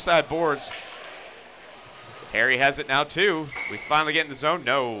this near side boards. Harry has it now too. We finally get in the zone.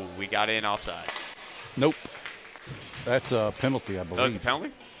 No, we got in offside. Nope. That's a penalty, I believe. That was a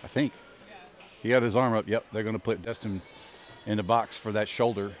penalty? I think. He got his arm up. Yep, they're going to put Destin in the box for that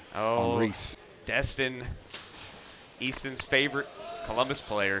shoulder on Reese. Destin, Easton's favorite Columbus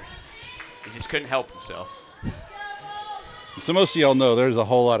player. He just couldn't help himself. So most of y'all know there's a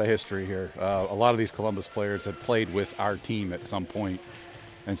whole lot of history here. A lot of these Columbus players have played with our team at some point,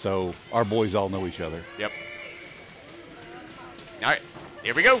 and so our boys all know each other. Yep. All right,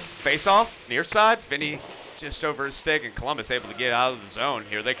 here we go. Face off, near side. Finney just over his stick, and Columbus able to get out of the zone.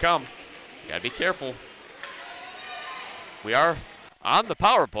 Here they come. You gotta be careful. We are on the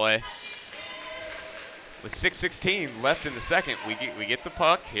power play. With 6:16 left in the second, we get the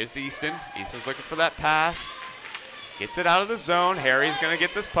puck. Here's Easton. Easton's looking for that pass. Gets it out of the zone. Harry's going to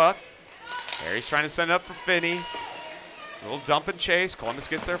get this puck. Harry's trying to send it up for Finney. A little dump and chase. Columbus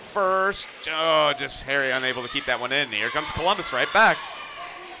gets there first. Oh, just Harry unable to keep that one in. Here comes Columbus right back.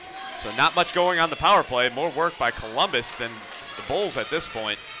 So not much going on the power play. More work by Columbus than the Bulls at this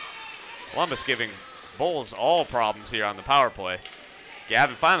point. Columbus giving Bulls all problems here on the power play.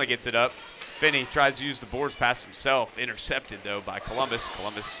 Gavin finally gets it up. Finney tries to use the boards pass himself. Intercepted, though, by Columbus.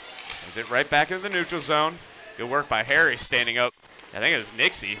 Columbus sends it right back into the neutral zone. Good work by Harry standing up. I think it was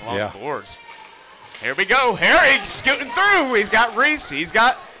Nixie along the boards. Here we go. Harry scooting through. He's got Reese. He's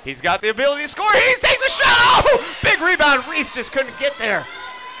got the ability to score. He takes a shot. Oh, big rebound. Reese just couldn't get there.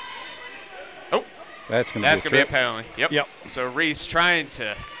 Oh, that's going to be a penalty. Yep. So Reese trying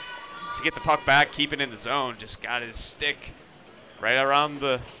to get the puck back, keep it in the zone, just got his stick right around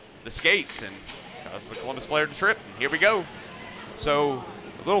the skates and caused the Columbus player to trip. And here we go. So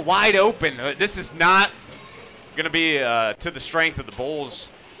a little wide open. This is not going to be to the strength of the Bulls.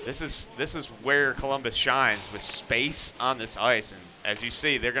 This is where Columbus shines with space on this ice. And as you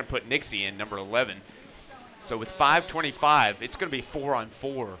see, they're going to put Nixie in, number 11. So with 5:25, it's going to be 4-on-4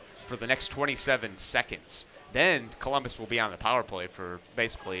 for the next 27 seconds. Then Columbus will be on the power play for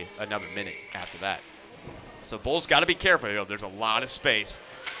basically another minute after that. So Bulls got to be careful here. There's a lot of space.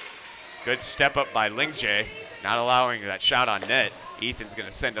 Good step up by Lingjae, not allowing that shot on net. Ethan's going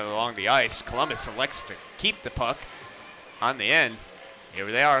to send it along the ice. Columbus elects to keep the puck on the end. Here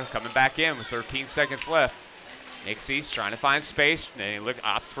they are, coming back in with 13 seconds left. Nixie's trying to find space. They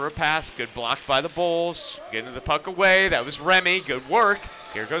opt for a pass. Good block by the Bulls. Getting the puck away. That was Remy. Good work.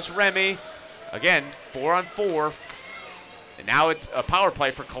 Here goes Remy. Again, 4-on-4. And now it's a power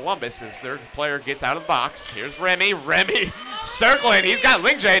play for Columbus as their player gets out of the box. Here's Remy. Remy circling. He's got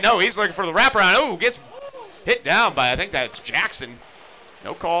Lingjae. No, he's looking for the wraparound. Oh, gets hit down by, I think that's Jackson.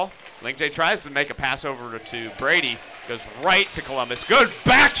 No call. Lingjae tries to make a pass over to Brady. Goes right to Columbus. Good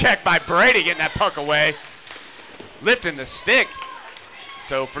back check by Brady, getting that puck away. Lifting the stick.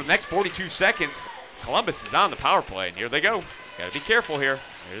 So for the next 42 seconds, Columbus is on the power play. And here they go. Got to be careful here.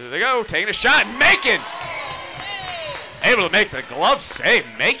 Here they go. Taking a shot. Macon. Able to make the glove save.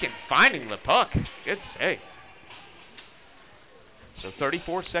 Macon finding the puck. Good save. So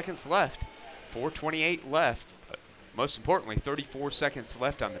 34 seconds left. 4:28 left. But most importantly, 34 seconds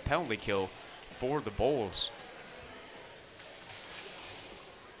left on the penalty kill for the Bulls.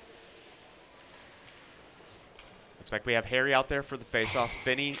 Looks like we have Harry out there for the faceoff.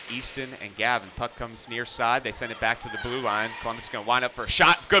 Finney, Easton, and Gavin. Puck comes near side. They send it back to the blue line. Columbus is going to wind up for a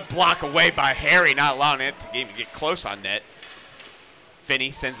shot. Good block away by Harry, not allowing it to even get close on net.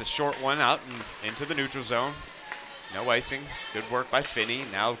 Finney sends a short one out and into the neutral zone. No icing. Good work by Finney.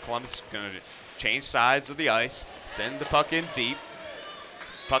 Now Columbus is going to change sides of the ice. Send the puck in deep.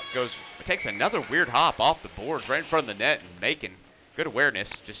 Puck takes another weird hop off the boards right in front of the net and making good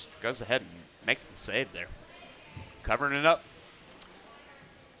awareness. Just goes ahead and makes the save there. Covering it up.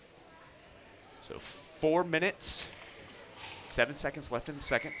 So 4 minutes, 7 seconds left in the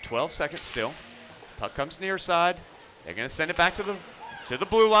second, 12 seconds still. Puck comes near side. They're going to send it back to the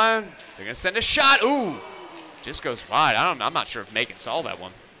blue line. They're going to send a shot. Ooh, just goes wide. I'm not sure if Macon saw that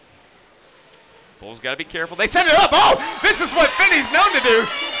one. Bulls got to be careful. They send it up. Oh, this is what Finney's known to do.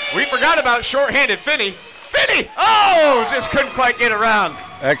 We forgot about shorthanded Finney. Finney! Oh, just couldn't quite get around.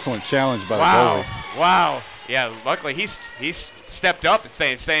 Excellent challenge by the goalie. Wow. Yeah, luckily he's stepped up and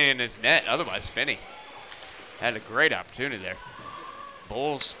staying in his net. Otherwise, Finney had a great opportunity there.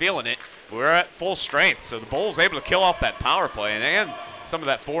 Bulls feeling it. We're at full strength, so the Bulls able to kill off that power play and some of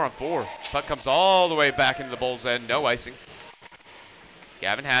that 4-on-4. Puck comes all the way back into the Bulls' end. No icing.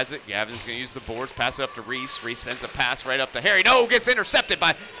 Gavin has it. Gavin's going to use the boards, pass it up to Reese. Reese sends a pass right up to Harry. No, gets intercepted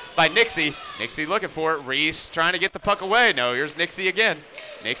by Nixie. Nixie looking for it. Reese trying to get the puck away. No, here's Nixie again.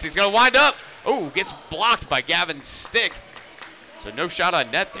 Nixie's going to wind up. Oh, gets blocked by Gavin's stick. So no shot on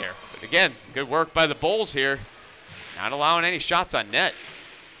net there. But again, good work by the Bulls here. Not allowing any shots on net.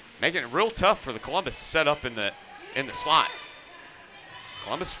 Making it real tough for the Columbus to set up in the slot.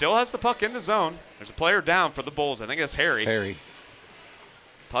 Columbus still has the puck in the zone. There's a player down for the Bulls. I think that's Harry.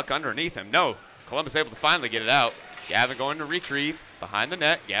 Puck underneath him. No. Columbus able to finally get it out. Gavin going to retrieve behind the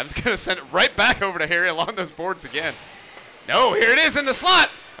net. Gavin's going to send it right back over to Harry along those boards again. No, here it is in the slot.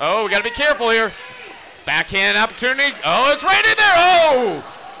 Oh, we got to be careful here. Backhand opportunity. Oh, it's right in there.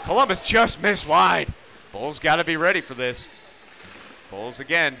 Oh! Columbus just missed wide. Bulls got to be ready for this. Bulls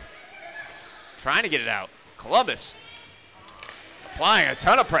again trying to get it out. Columbus applying a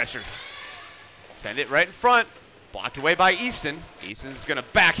ton of pressure. Send it right in front. Blocked away by Easton. Easton's going to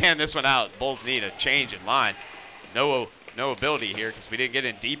backhand this one out. Bulls need a change in line. No ability here because we didn't get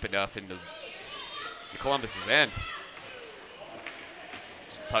in deep enough into Columbus's end.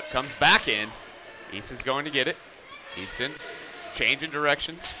 Puck comes back in. Easton's going to get it. Easton changing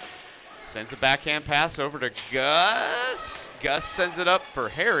directions. Sends a backhand pass over to Gus. Gus sends it up for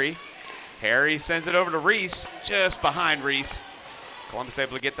Harry. Harry sends it over to Reese, just behind Reese. Columbus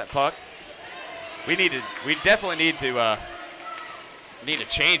able to get that puck. We definitely need a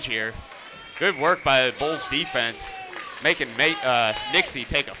change here. Good work by the Bulls defense, making Nixie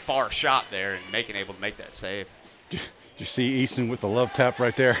take a far shot there and able to make that save. Did you see Easton with the love tap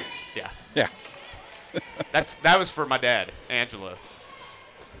right there? Yeah. Yeah. that was for my dad, Angelo.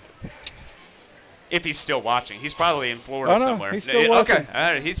 If he's still watching, he's probably in Florida somewhere. He's still watching. Okay,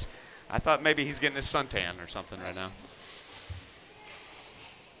 all right. I thought maybe he's getting his suntan or something right now.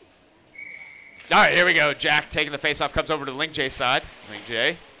 All right, here we go. Jack taking the faceoff, comes over to Ling Jay's side. Ling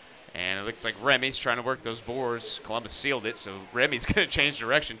Jay. And it looks like Remy's trying to work those boards. Columbus sealed it, so Remy's going to change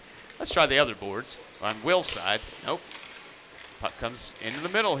direction. Let's try the other boards. On Will's side. Nope. Puck comes into the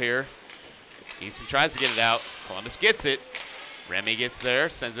middle here. Easton tries to get it out. Columbus gets it. Remy gets there,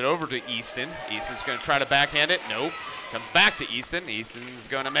 sends it over to Easton. Easton's going to try to backhand it. Nope. Comes back to Easton. Easton's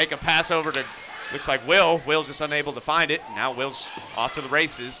going to make a pass over to, looks like Will. Will's just unable to find it. Now Will's off to the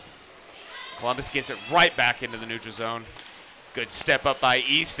races. Columbus gets it right back into the neutral zone. Good step up by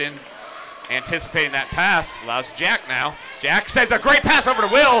Easton. Anticipating that pass. Allows Jack now. Jack sends a great pass over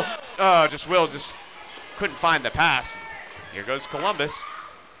to Will. Will just couldn't find the pass. Here goes Columbus.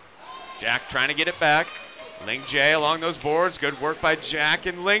 Jack trying to get it back. Ling Jay along those boards. Good work by Jack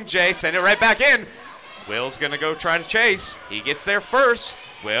and Ling Jay. Send it right back in. Will's going to go try to chase. He gets there first.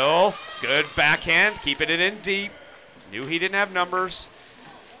 Will, good backhand. Keeping it in deep. Knew he didn't have numbers.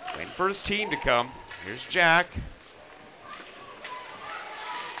 Waiting for his team to come. Here's Jack.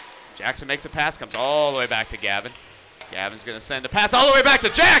 Jackson makes a pass. Comes all the way back to Gavin. Gavin's going to send a pass all the way back to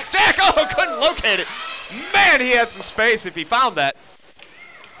Jack. Jack, oh, couldn't locate it. Man, he had some space if he found that.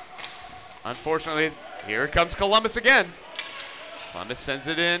 Unfortunately, here comes Columbus again. Columbus sends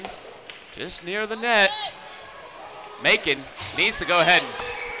it in just near the net. Macon needs to go ahead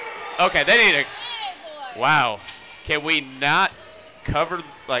and... Okay, they need to... Wow. Can we not cover...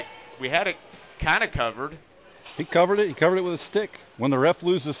 we had it kind of covered. He covered it. He covered it with a stick. When the ref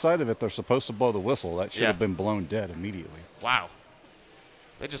loses sight of it, they're supposed to blow the whistle. That should have been blown dead immediately. Wow.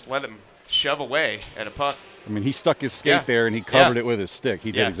 They just let him shove away at a puck. I mean, he stuck his skate there, and he covered it with his stick.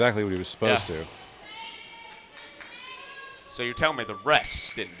 He did exactly what he was supposed to. So you're telling me the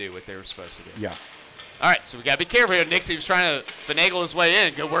refs didn't do what they were supposed to do? Yeah. All right, so we got to be careful here. Nixie was trying to finagle his way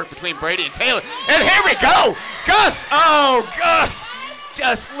in. Good work between Brady and Taylor. And here we go. Gus. Oh, Gus.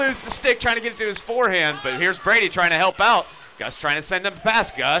 Just lose the stick trying to get it to his forehand. But here's Brady trying to help out. Gus trying to send him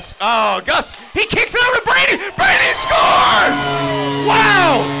past Gus. Oh, Gus. He kicks it over to Brady. Brady scores.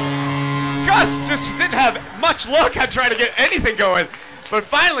 Wow. Gus just didn't have much luck on trying to get anything going. But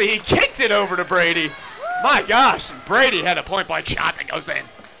finally, he kicked it over to Brady. My gosh. Brady had a point-blank shot that goes in.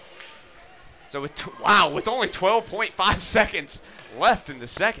 So with only 12.5 seconds left in the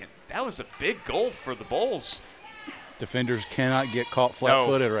second, that was a big goal for the Bulls. Defenders cannot get caught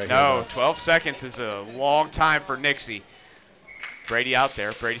flat-footed right here. No, 12 seconds is a long time for Nixie. Brady out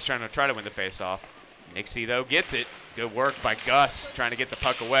there. Brady's trying to win the faceoff. Nixie, though, gets it. Good work by Gus trying to get the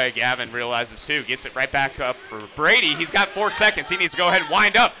puck away. Gavin realizes, too. Gets it right back up for Brady. He's got 4 seconds. He needs to go ahead and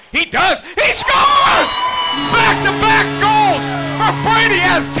wind up. He does. He scores! Back-to-back goals for Brady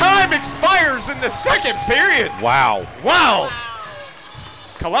as time expires in the second period. Wow. Wow.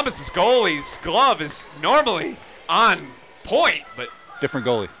 Columbus's goalie's glove is normally on point, but different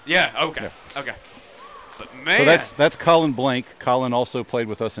goalie. Yeah, okay. Yeah. Okay. But man. So that's Colin Blank. Colin also played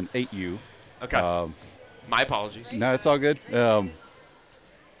with us in 8U. Okay. My apologies. No, it's all good.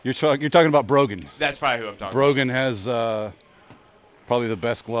 You're talking about Brogan. That's probably who I'm talking Brogan has probably the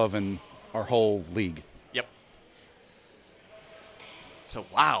best glove in our whole league. Yep. So,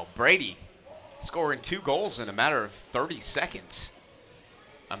 wow, Brady scoring 2 goals in a matter of 30 seconds.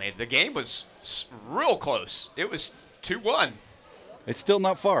 I mean, the game was real close. It was 2-1. It's still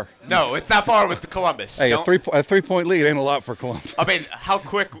not far. No, it's not far with the Columbus. Hey, a 3-point lead ain't a lot for Columbus. I mean, how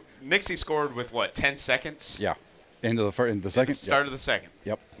quick Nixie scored with what, 10 seconds? Yeah. Into the second? Start of the second.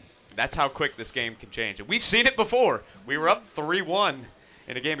 Yep. That's how quick this game can change. And we've seen it before. We were up 3-1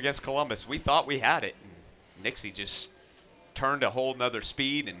 in a game against Columbus. We thought we had it. And Nixie just turned a whole nother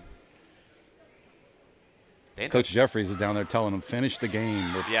speed. And Coach Jeffries is down there telling them, finish the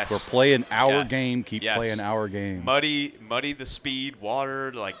game. We're Yes. playing our Yes. game. Keep Yes. playing our game. Muddy the speed,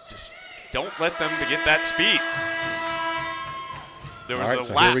 water, just don't let them to get that speed. There was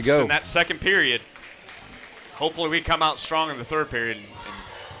a lapse in that second period. Hopefully we come out strong in the third period. And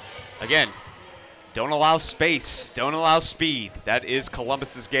again, don't allow space. Don't allow speed. That is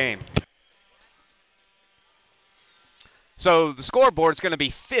Columbus's game. So the scoreboard is going to be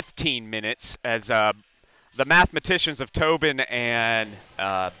 15 minutes as the mathematicians of Tobin and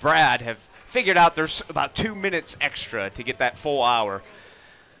Brad have figured out there's about 2 minutes extra to get that full hour.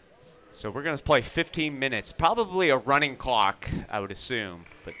 So we're going to play 15 minutes. Probably a running clock, I would assume.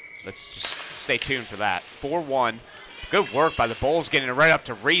 But let's just stay tuned for that. 4-1. Good work by the Bulls getting it right up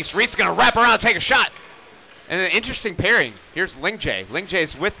to Reese. Reese is going to wrap around and take a shot. And an interesting pairing. Here's Lingjay.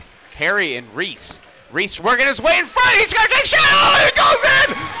 Lingjay's with Harry and Reese. Reese working his way in front. He's going to take a shot. Oh, it goes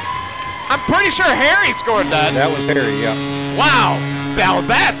in! I'm pretty sure Harry scored that. That was Harry, yeah. Wow. Now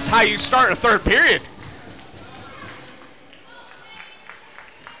that's how you start a third period.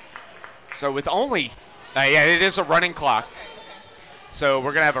 So with only, yeah, it is a running clock. So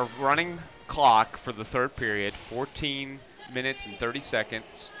we're going to have a running clock for the third period. 14 minutes and 30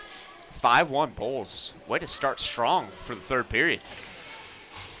 seconds. 5-1 Bulls. Way to start strong for the third period.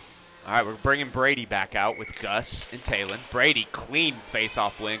 All right, we're bringing Brady back out with Gus and Talon. Brady, clean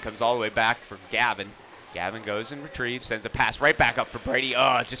face-off win, comes all the way back for Gavin. Gavin goes and retrieves, sends a pass right back up for Brady.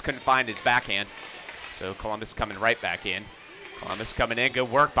 Oh, just couldn't find his backhand. So Columbus coming right back in. Columbus coming in. Good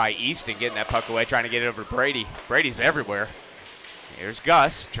work by Easton getting that puck away, trying to get it over to Brady. Brady's everywhere. Here's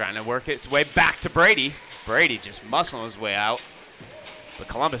Gus trying to work his way back to Brady. Brady just muscling his way out. But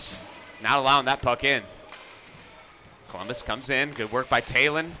Columbus not allowing that puck in. Columbus comes in. Good work by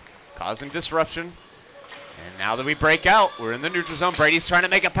Talon, causing disruption. And now that we break out, we're in the neutral zone. Brady's trying to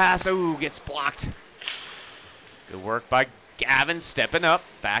make a pass. Ooh, gets blocked. Good work by Gavin, stepping up,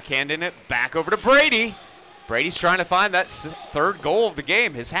 backhanding it back over to Brady. Brady's trying to find that third goal of the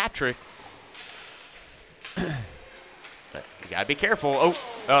game, his hat trick. But you got to be careful.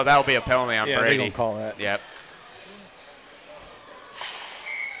 Oh, that'll be a penalty on Brady. Yeah, they're going to call that. Yep.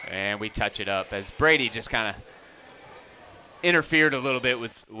 And we touch it up as Brady just kind of interfered a little bit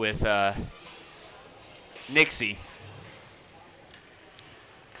with Nixie.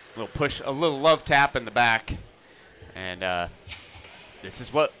 A little push, a little love tap in the back. And this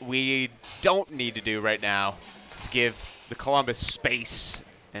is what we don't need to do right now to give the Columbus space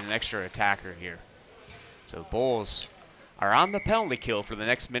and an extra attacker here. So Bulls are on the penalty kill for the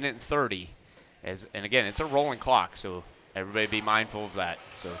next minute and 30. And again, it's a rolling clock, so everybody be mindful of that.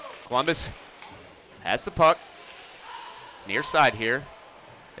 So Columbus has the puck near side here.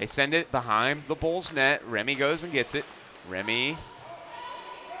 They send it behind the Bulls net. Remy goes and gets it. Remy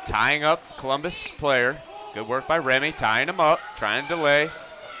tying up Columbus player. Good work by Remy, tying him up, trying to delay.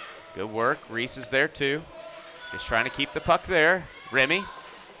 Good work. Reese is there too. Just trying to keep the puck there. Remy,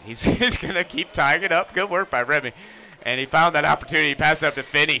 he's going to keep tying it up. Good work by Remy. And he found that opportunity. He passed it up to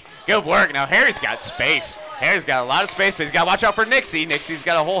Finney. Good work. Now Harry's got space. Harry's got a lot of space, but he's got to watch out for Nixie. Nixie's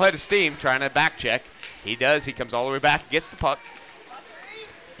got a whole head of steam trying to back check. He does. He comes all the way back, gets the puck.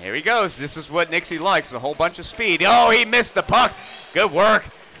 Here he goes. This is what Nixie likes, a whole bunch of speed. Oh, he missed the puck. Good work.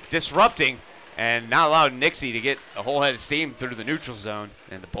 Disrupting and not allowing Nixie to get a whole head of steam through the neutral zone.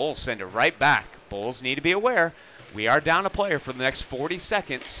 And the Bulls send it right back. Bulls need to be aware. We are down a player for the next 40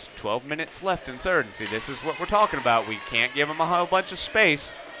 seconds. 12 minutes left in third. And see, this is what we're talking about. We can't give them a whole bunch of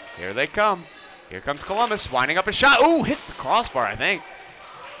space. Here they come. Here comes Columbus winding up a shot. Ooh, hits the crossbar, I think.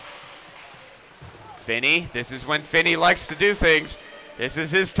 Finney. This is when Finney likes to do things. This is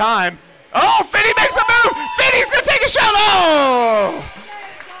his time. Oh, Finney makes a move. Finney's going to take a shot. Oh!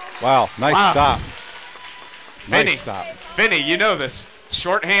 Wow, nice stop. Finney, Nice stop. Finney, you know this.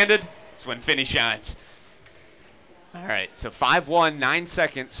 Short-handed, it's when Finney shines. All right, so 5-1, 9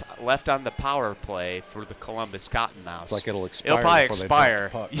 seconds left on the power play for the Columbus Cottonmouths. It's like it'll expire. It'll probably before expire.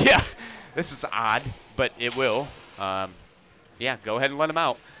 They drop the puck. Yeah, this is odd, but it will. Yeah, go ahead and let them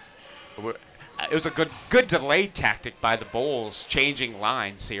out. It was a good delay tactic by the Bulls, changing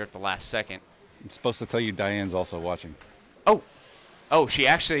lines here at the last second. I'm supposed to tell you Diane's also watching. Oh, she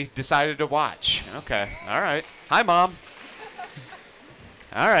actually decided to watch. Okay, all right. Hi, Mom.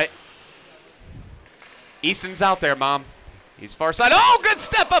 All right. Easton's out there, Mom. He's far side. Oh, good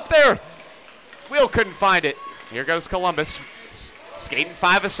step up there. Will couldn't find it. Here goes Columbus. Skating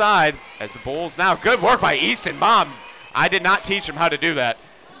 5 aside as the Bulls now. Good work by Easton. Mom, I did not teach him how to do that.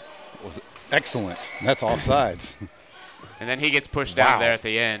 Was excellent. That's offsides. And then he gets pushed down there at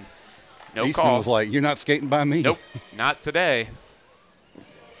the end. No Easton call. was like, you're not skating by me. Nope, not today.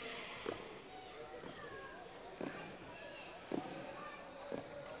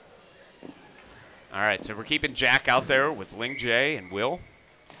 All right, so we're keeping Jack out there with Ling J and Will.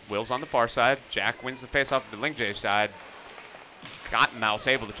 Will's on the far side. Jack wins the faceoff to Ling J's side. Cottonmouth's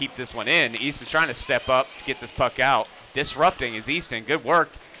able to keep this one in. Easton's trying to step up to get this puck out. Disrupting is Easton. Good work.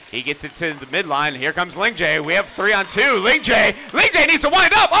 He gets it to the midline. Here comes Ling J. We have 3-on-2. Ling J needs to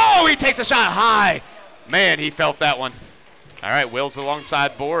wind up. Oh, he takes a shot high. Man, he felt that one. All right, Will's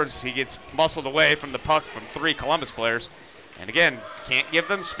alongside boards. He gets muscled away from the puck from 3 Columbus players. And again, can't give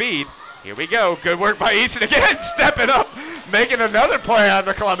them speed. Here we go. Good work by Easton again. Stepping up, making another play on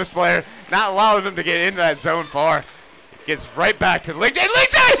the Columbus player. Not allowing them to get into that zone far. Gets right back to Ling J.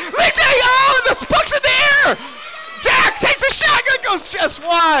 Oh, the puck's in the air. Jack takes a shot. It goes just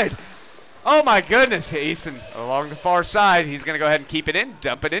wide. Oh, my goodness. Easton along the far side. He's going to go ahead and keep it in.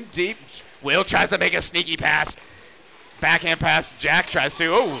 Dump it in deep. Will tries to make a sneaky pass. Backhand pass. Jack tries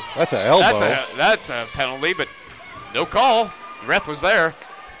to. Oh, that's an elbow. That's a penalty, but no call. The ref was there.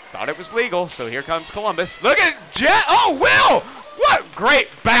 Thought it was legal, so here comes Columbus. Look at Jet. Oh, Will! What great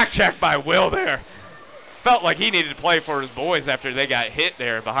back check by Will there. Felt like he needed to play for his boys after they got hit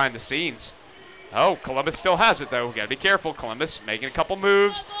there behind the scenes. Oh, Columbus still has it, though. Got to be careful. Columbus making a couple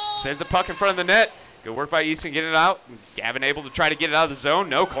moves. Sends a puck in front of the net. Good work by Easton getting it out. Gavin able to try to get it out of the zone.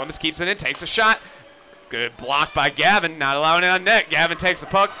 No, Columbus keeps it in, takes a shot. Good block by Gavin, not allowing it on net. Gavin takes the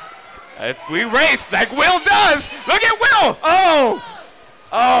puck. If we race like Will does, look at Will!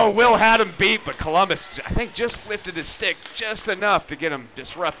 Oh, Will had him beat, but Columbus, I think, just lifted his stick just enough to get him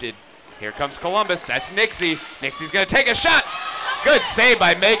disrupted. Here comes Columbus. That's Nixie. Nixie's going to take a shot. Good save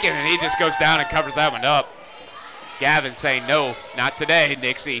by Macon, and he just goes down and covers that one up. Gavin saying, no, not today,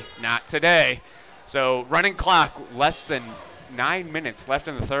 Nixie, not today. So running clock, less than 9 minutes left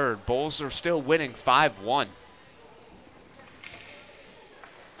in the third. Bulls are still winning 5-1.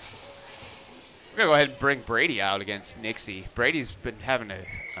 We're going to go ahead and bring Brady out against Nixie. Brady's been having a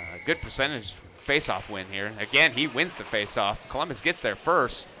good percentage face-off win here. Again, he wins the face-off. Columbus gets there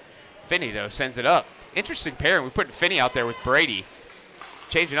first. Finney, though, sends it up. Interesting pairing. We're putting Finney out there with Brady.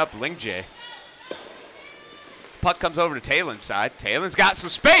 Changing up Ling J. Puck comes over to Taylor's side. Taylor's got some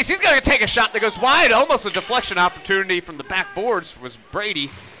space. He's going to take a shot that goes wide. Almost a deflection opportunity from the back boards was Brady.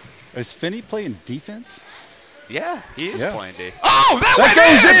 Is Finney playing defense? Yeah, he is playing D. Oh, that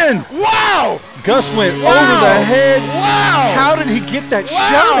goes in! Wow! Gus went over the head. Wow! How did he get that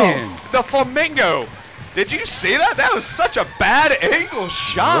shot in? The flamingo. Did you see that? That was such a bad angle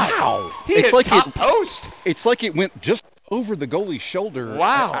shot. Wow. He hit like top post. It's like it went just over the goalie's shoulder.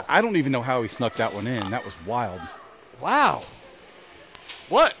 Wow. I don't even know how he snuck that one in. That was wild. Wow.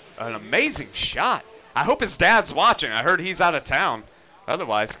 What an amazing shot. I hope his dad's watching. I heard he's out of town.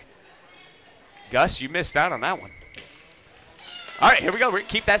 Otherwise, Gus, you missed out on that one. All right, here we go. We're going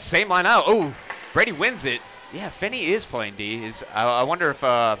to keep that same line out. Oh, Brady wins it. Yeah, Finney is playing D. I wonder if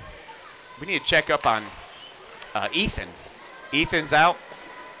we need to check up on Ethan. Ethan's out.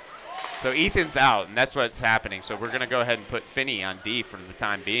 So Ethan's out, and that's what's happening. So we're going to go ahead and put Finney on D for the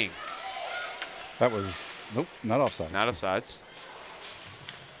time being. That was, nope, not offside. Not offsides.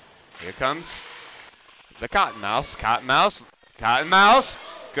 Here comes the Cottonmouths. Cottonmouths.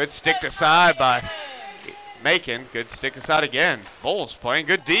 Good stick to side by Macon. Good stick to side again. Bowles playing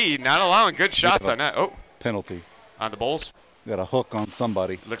good D, not allowing good shots on that. Oh. Penalty. On the Bowles. Got a hook on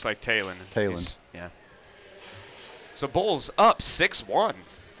somebody. Looks like Talon. Talon. Yeah. So Bowles up 6-1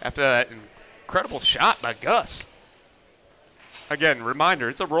 after that incredible shot by Gus. Again, reminder,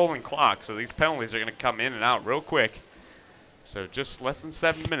 it's a rolling clock, so these penalties are going to come in and out real quick. So just less than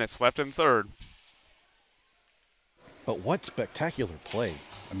 7 minutes left in third. But what spectacular play.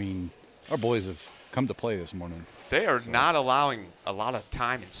 I mean, our boys have come to play this morning. They are not allowing a lot of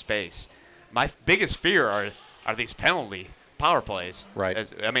time and space. My biggest fear are these penalty power plays.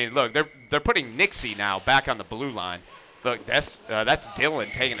 Right. I mean, look, they're putting Nixie now back on the blue line. Look, that's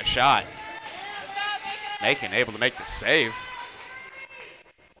Dylan taking a shot. Macon able to make the save.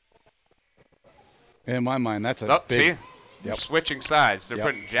 In my mind, that's a big... See? They're switching sides. They're Yep.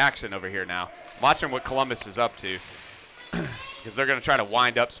 putting Jackson over here now. Watching what Columbus is up to. Because they're going to try to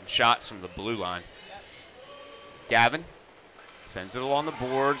wind up some shots from the blue line. Gavin sends it along the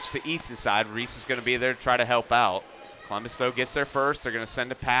boards to Easton side. Reese is going to be there to try to help out. Columbus, though, gets there first. They're going to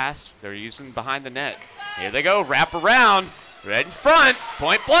send a pass. They're using behind the net. Here they go. Wrap around. Red in front.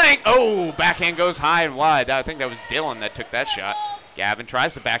 Point blank. Oh, backhand goes high and wide. I think that was Dylan that took that shot. Gavin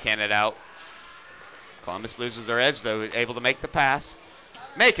tries to backhand it out. Columbus loses their edge, though, able to make the pass.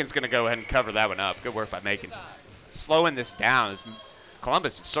 Macon's going to go ahead and cover that one up. Good work by Macon. Slowing this down as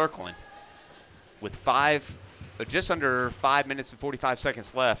Columbus is circling with just under 5 minutes and 45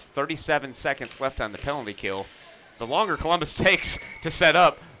 seconds left. 37 seconds left on the penalty kill. The longer Columbus takes to set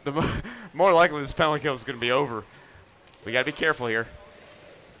up, the more likely this penalty kill is going to be over. We got to be careful here.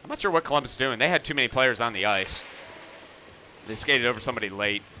 I'm not sure what Columbus is doing. They had too many players on the ice. They skated over somebody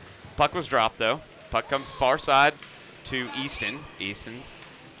late. Puck was dropped, though. Puck comes far side to Easton. Easton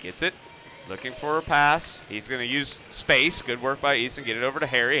gets it. Looking for a pass. He's going to use space. Good work by Easton. Get it over to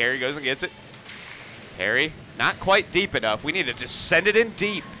Harry. Harry goes and gets it. Harry, not quite deep enough. We need to just send it in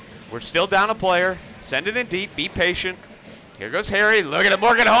deep. We're still down a player. Send it in deep. Be patient. Here goes Harry. Look at him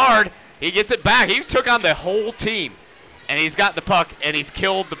working hard. He gets it back. He took on the whole team. And he's got the puck, and he's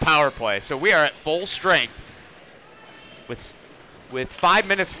killed the power play. So we are at full strength with 5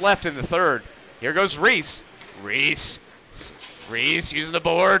 minutes left in the third. Here goes Reese. Reese using the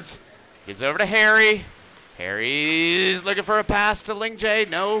boards. Gets over to Harry. Harry's looking for a pass to Ling J.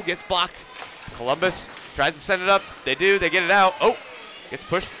 No, gets blocked. Columbus tries to send it up. They do. They get it out. Oh, gets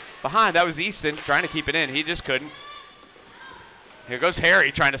pushed behind. That was Easton trying to keep it in. He just couldn't. Here goes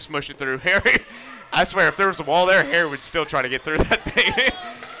Harry trying to smush it through. Harry, I swear, if there was a wall there, Harry would still try to get through that thing.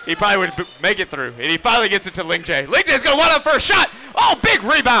 He probably would make it through. And he finally gets it to Ling J. Ling J's going one up for a shot. Oh, big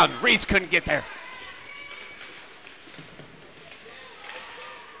rebound. Reese couldn't get there.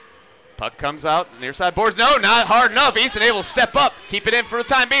 Puck comes out, near side boards. No, not hard enough. Easton able to step up, keep it in for the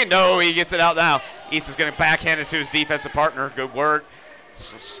time being. No, he gets it out now. Easton's going to backhand it to his defensive partner. Good work.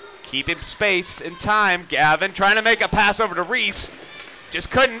 Keep him space and time. Gavin trying to make a pass over to Reese. Just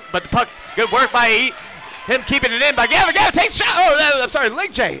couldn't, but the puck, good work by him keeping it in by Gavin. Gavin takes a shot. Oh, I'm sorry,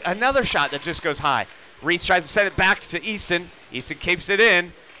 Ling J. Another shot that just goes high. Reese tries to send it back to Easton. Easton keeps it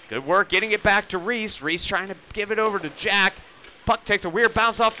in. Good work getting it back to Reese. Reese trying to give it over to Jack. Puck takes a weird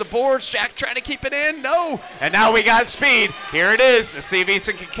bounce off the boards. Jack trying to keep it in. No. And now we got speed. Here it is. Let's see if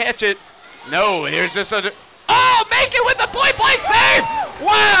Easton can catch it. No. Here's just a... Oh, make it with the point-blank save.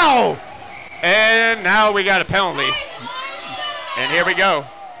 Wow. And now we got a penalty. And here we go.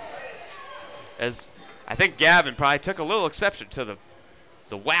 As I think Gavin probably took a little exception to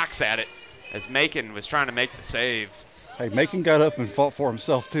the whacks at it as Macon was trying to make the save. Hey, Macon got up and fought for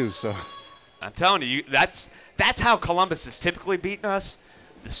himself, too, so... I'm telling you, that's how Columbus has typically beaten us.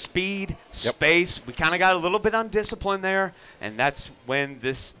 The speed, space. We kind of got a little bit undisciplined there, and that's when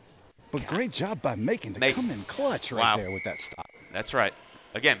this... But great job by Macon to come in clutch right there with that stop. That's right.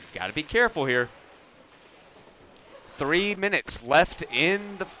 Again, got to be careful here. 3 minutes left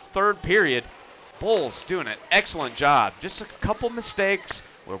in the third period. Bulls doing an excellent job. Just a couple mistakes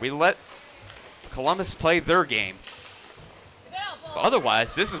where we let Columbus play their game.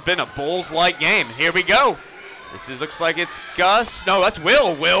 Otherwise, this has been a Bulls-like game. Here we go. Looks like it's Gus. No, that's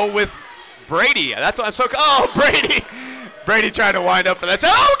Will. Will with Brady. That's why I'm so... Oh, Brady. Brady trying to wind up for that.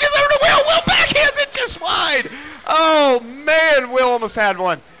 Oh, gets over to Will. Will backhands it just wide. Oh, man, Will almost had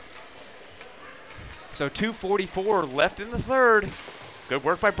one. So 2:44 left in the third. Good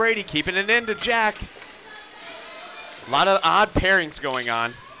work by Brady, keeping it in to Jack. A lot of odd pairings going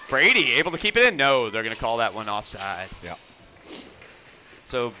on. Brady able to keep it in. No, they're going to call that one offside. Yeah.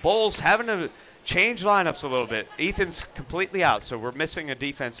 So Bulls having to change lineups a little bit. Ethan's completely out, so we're missing a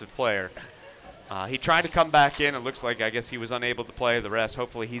defensive player. He tried to come back in. It looks like, I guess he was unable to play the rest.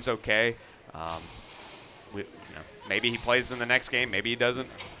 Hopefully he's okay. Maybe he plays in the next game. Maybe he doesn't.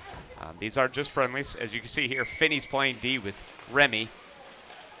 These are just friendlies. As you can see here, Finney's playing D with Remy.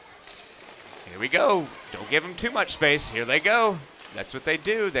 Here we go. Don't give them too much space. Here they go. That's what they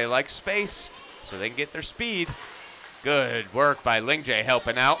do. They like space so they can get their speed. Good work by Ling Jae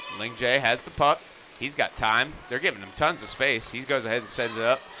helping out. Ling Jae has the puck. He's got time. They're giving him tons of space. He goes ahead and sends it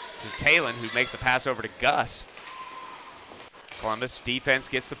up to Talon, who makes a pass over to Gus. Columbus defense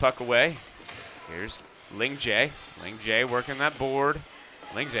gets the puck away. Here's Ling Jae. Ling Jae working that board.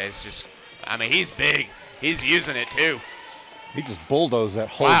 Ling Jae is just, I mean, he's big. He's using it too. He just bulldozed that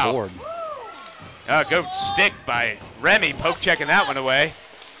whole board. Good stick by Remy, poke checking that one away.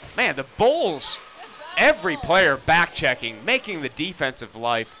 Man, the Bulls, every player back checking, making the defensive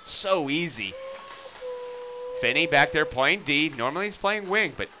life so easy. Finney back there playing D. Normally he's playing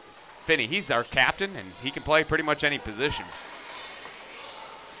wing, but Finney, he's our captain, and he can play pretty much any position.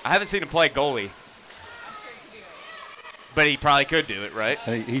 I haven't seen him play goalie, but he probably could do it, right?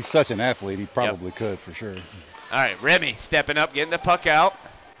 He's such an athlete, he probably could for sure. All right, Remy stepping up, getting the puck out.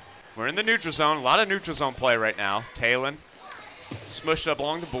 We're in the neutral zone. A lot of neutral zone play right now. Talon smushed up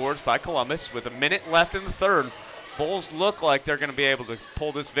along the boards by Columbus with a minute left in the third. Bulls look like they're going to be able to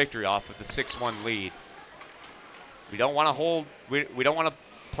pull this victory off with a 6-1 lead. We don't want to hold. We don't want to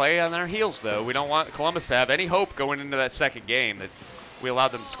play on their heels, though. We don't want Columbus to have any hope going into that second game that we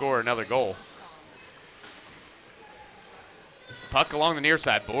allowed them to score another goal. Puck along the near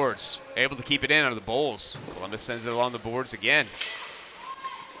side boards. Able to keep it in under the Bulls. Columbus sends it along the boards again.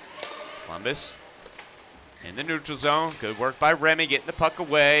 Columbus in the neutral zone. Good work by Remy getting the puck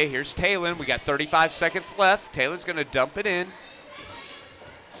away. Here's Talon. We got 35 seconds left. Talon's going to dump it in.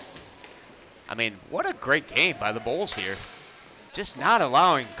 I mean, what a great game by the Bulls here. Just not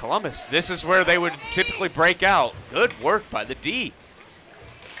allowing Columbus. This is where they would typically break out. Good work by the D.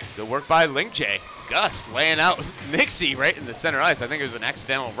 Good work by Ling Jae. Gus laying out Nixie right in the center ice. I think it was an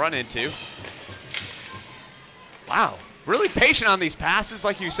accidental run into. Wow. Really patient on these passes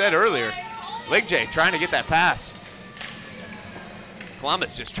like you said earlier. Ling Jae trying to get that pass.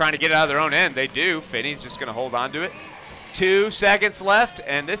 Columbus just trying to get it out of their own end. They do. Finney's just going to hold on to it. 2 seconds left,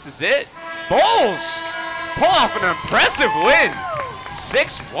 and this is it. Bulls pull off an impressive win.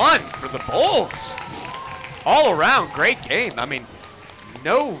 6-1 for the Bulls. All around, great game. I mean,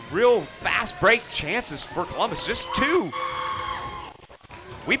 no real fast break chances for Columbus, just 2.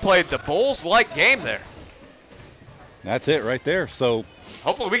 We played the Bulls-like game there. That's it right there. So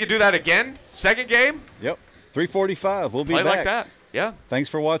hopefully we can do that again. Second game. Yep. 3:45. We'll be Play back. Like that. Yeah.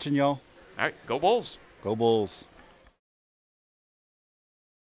 Thanks for watching, y'all. All right. Go Bulls. Go Bulls.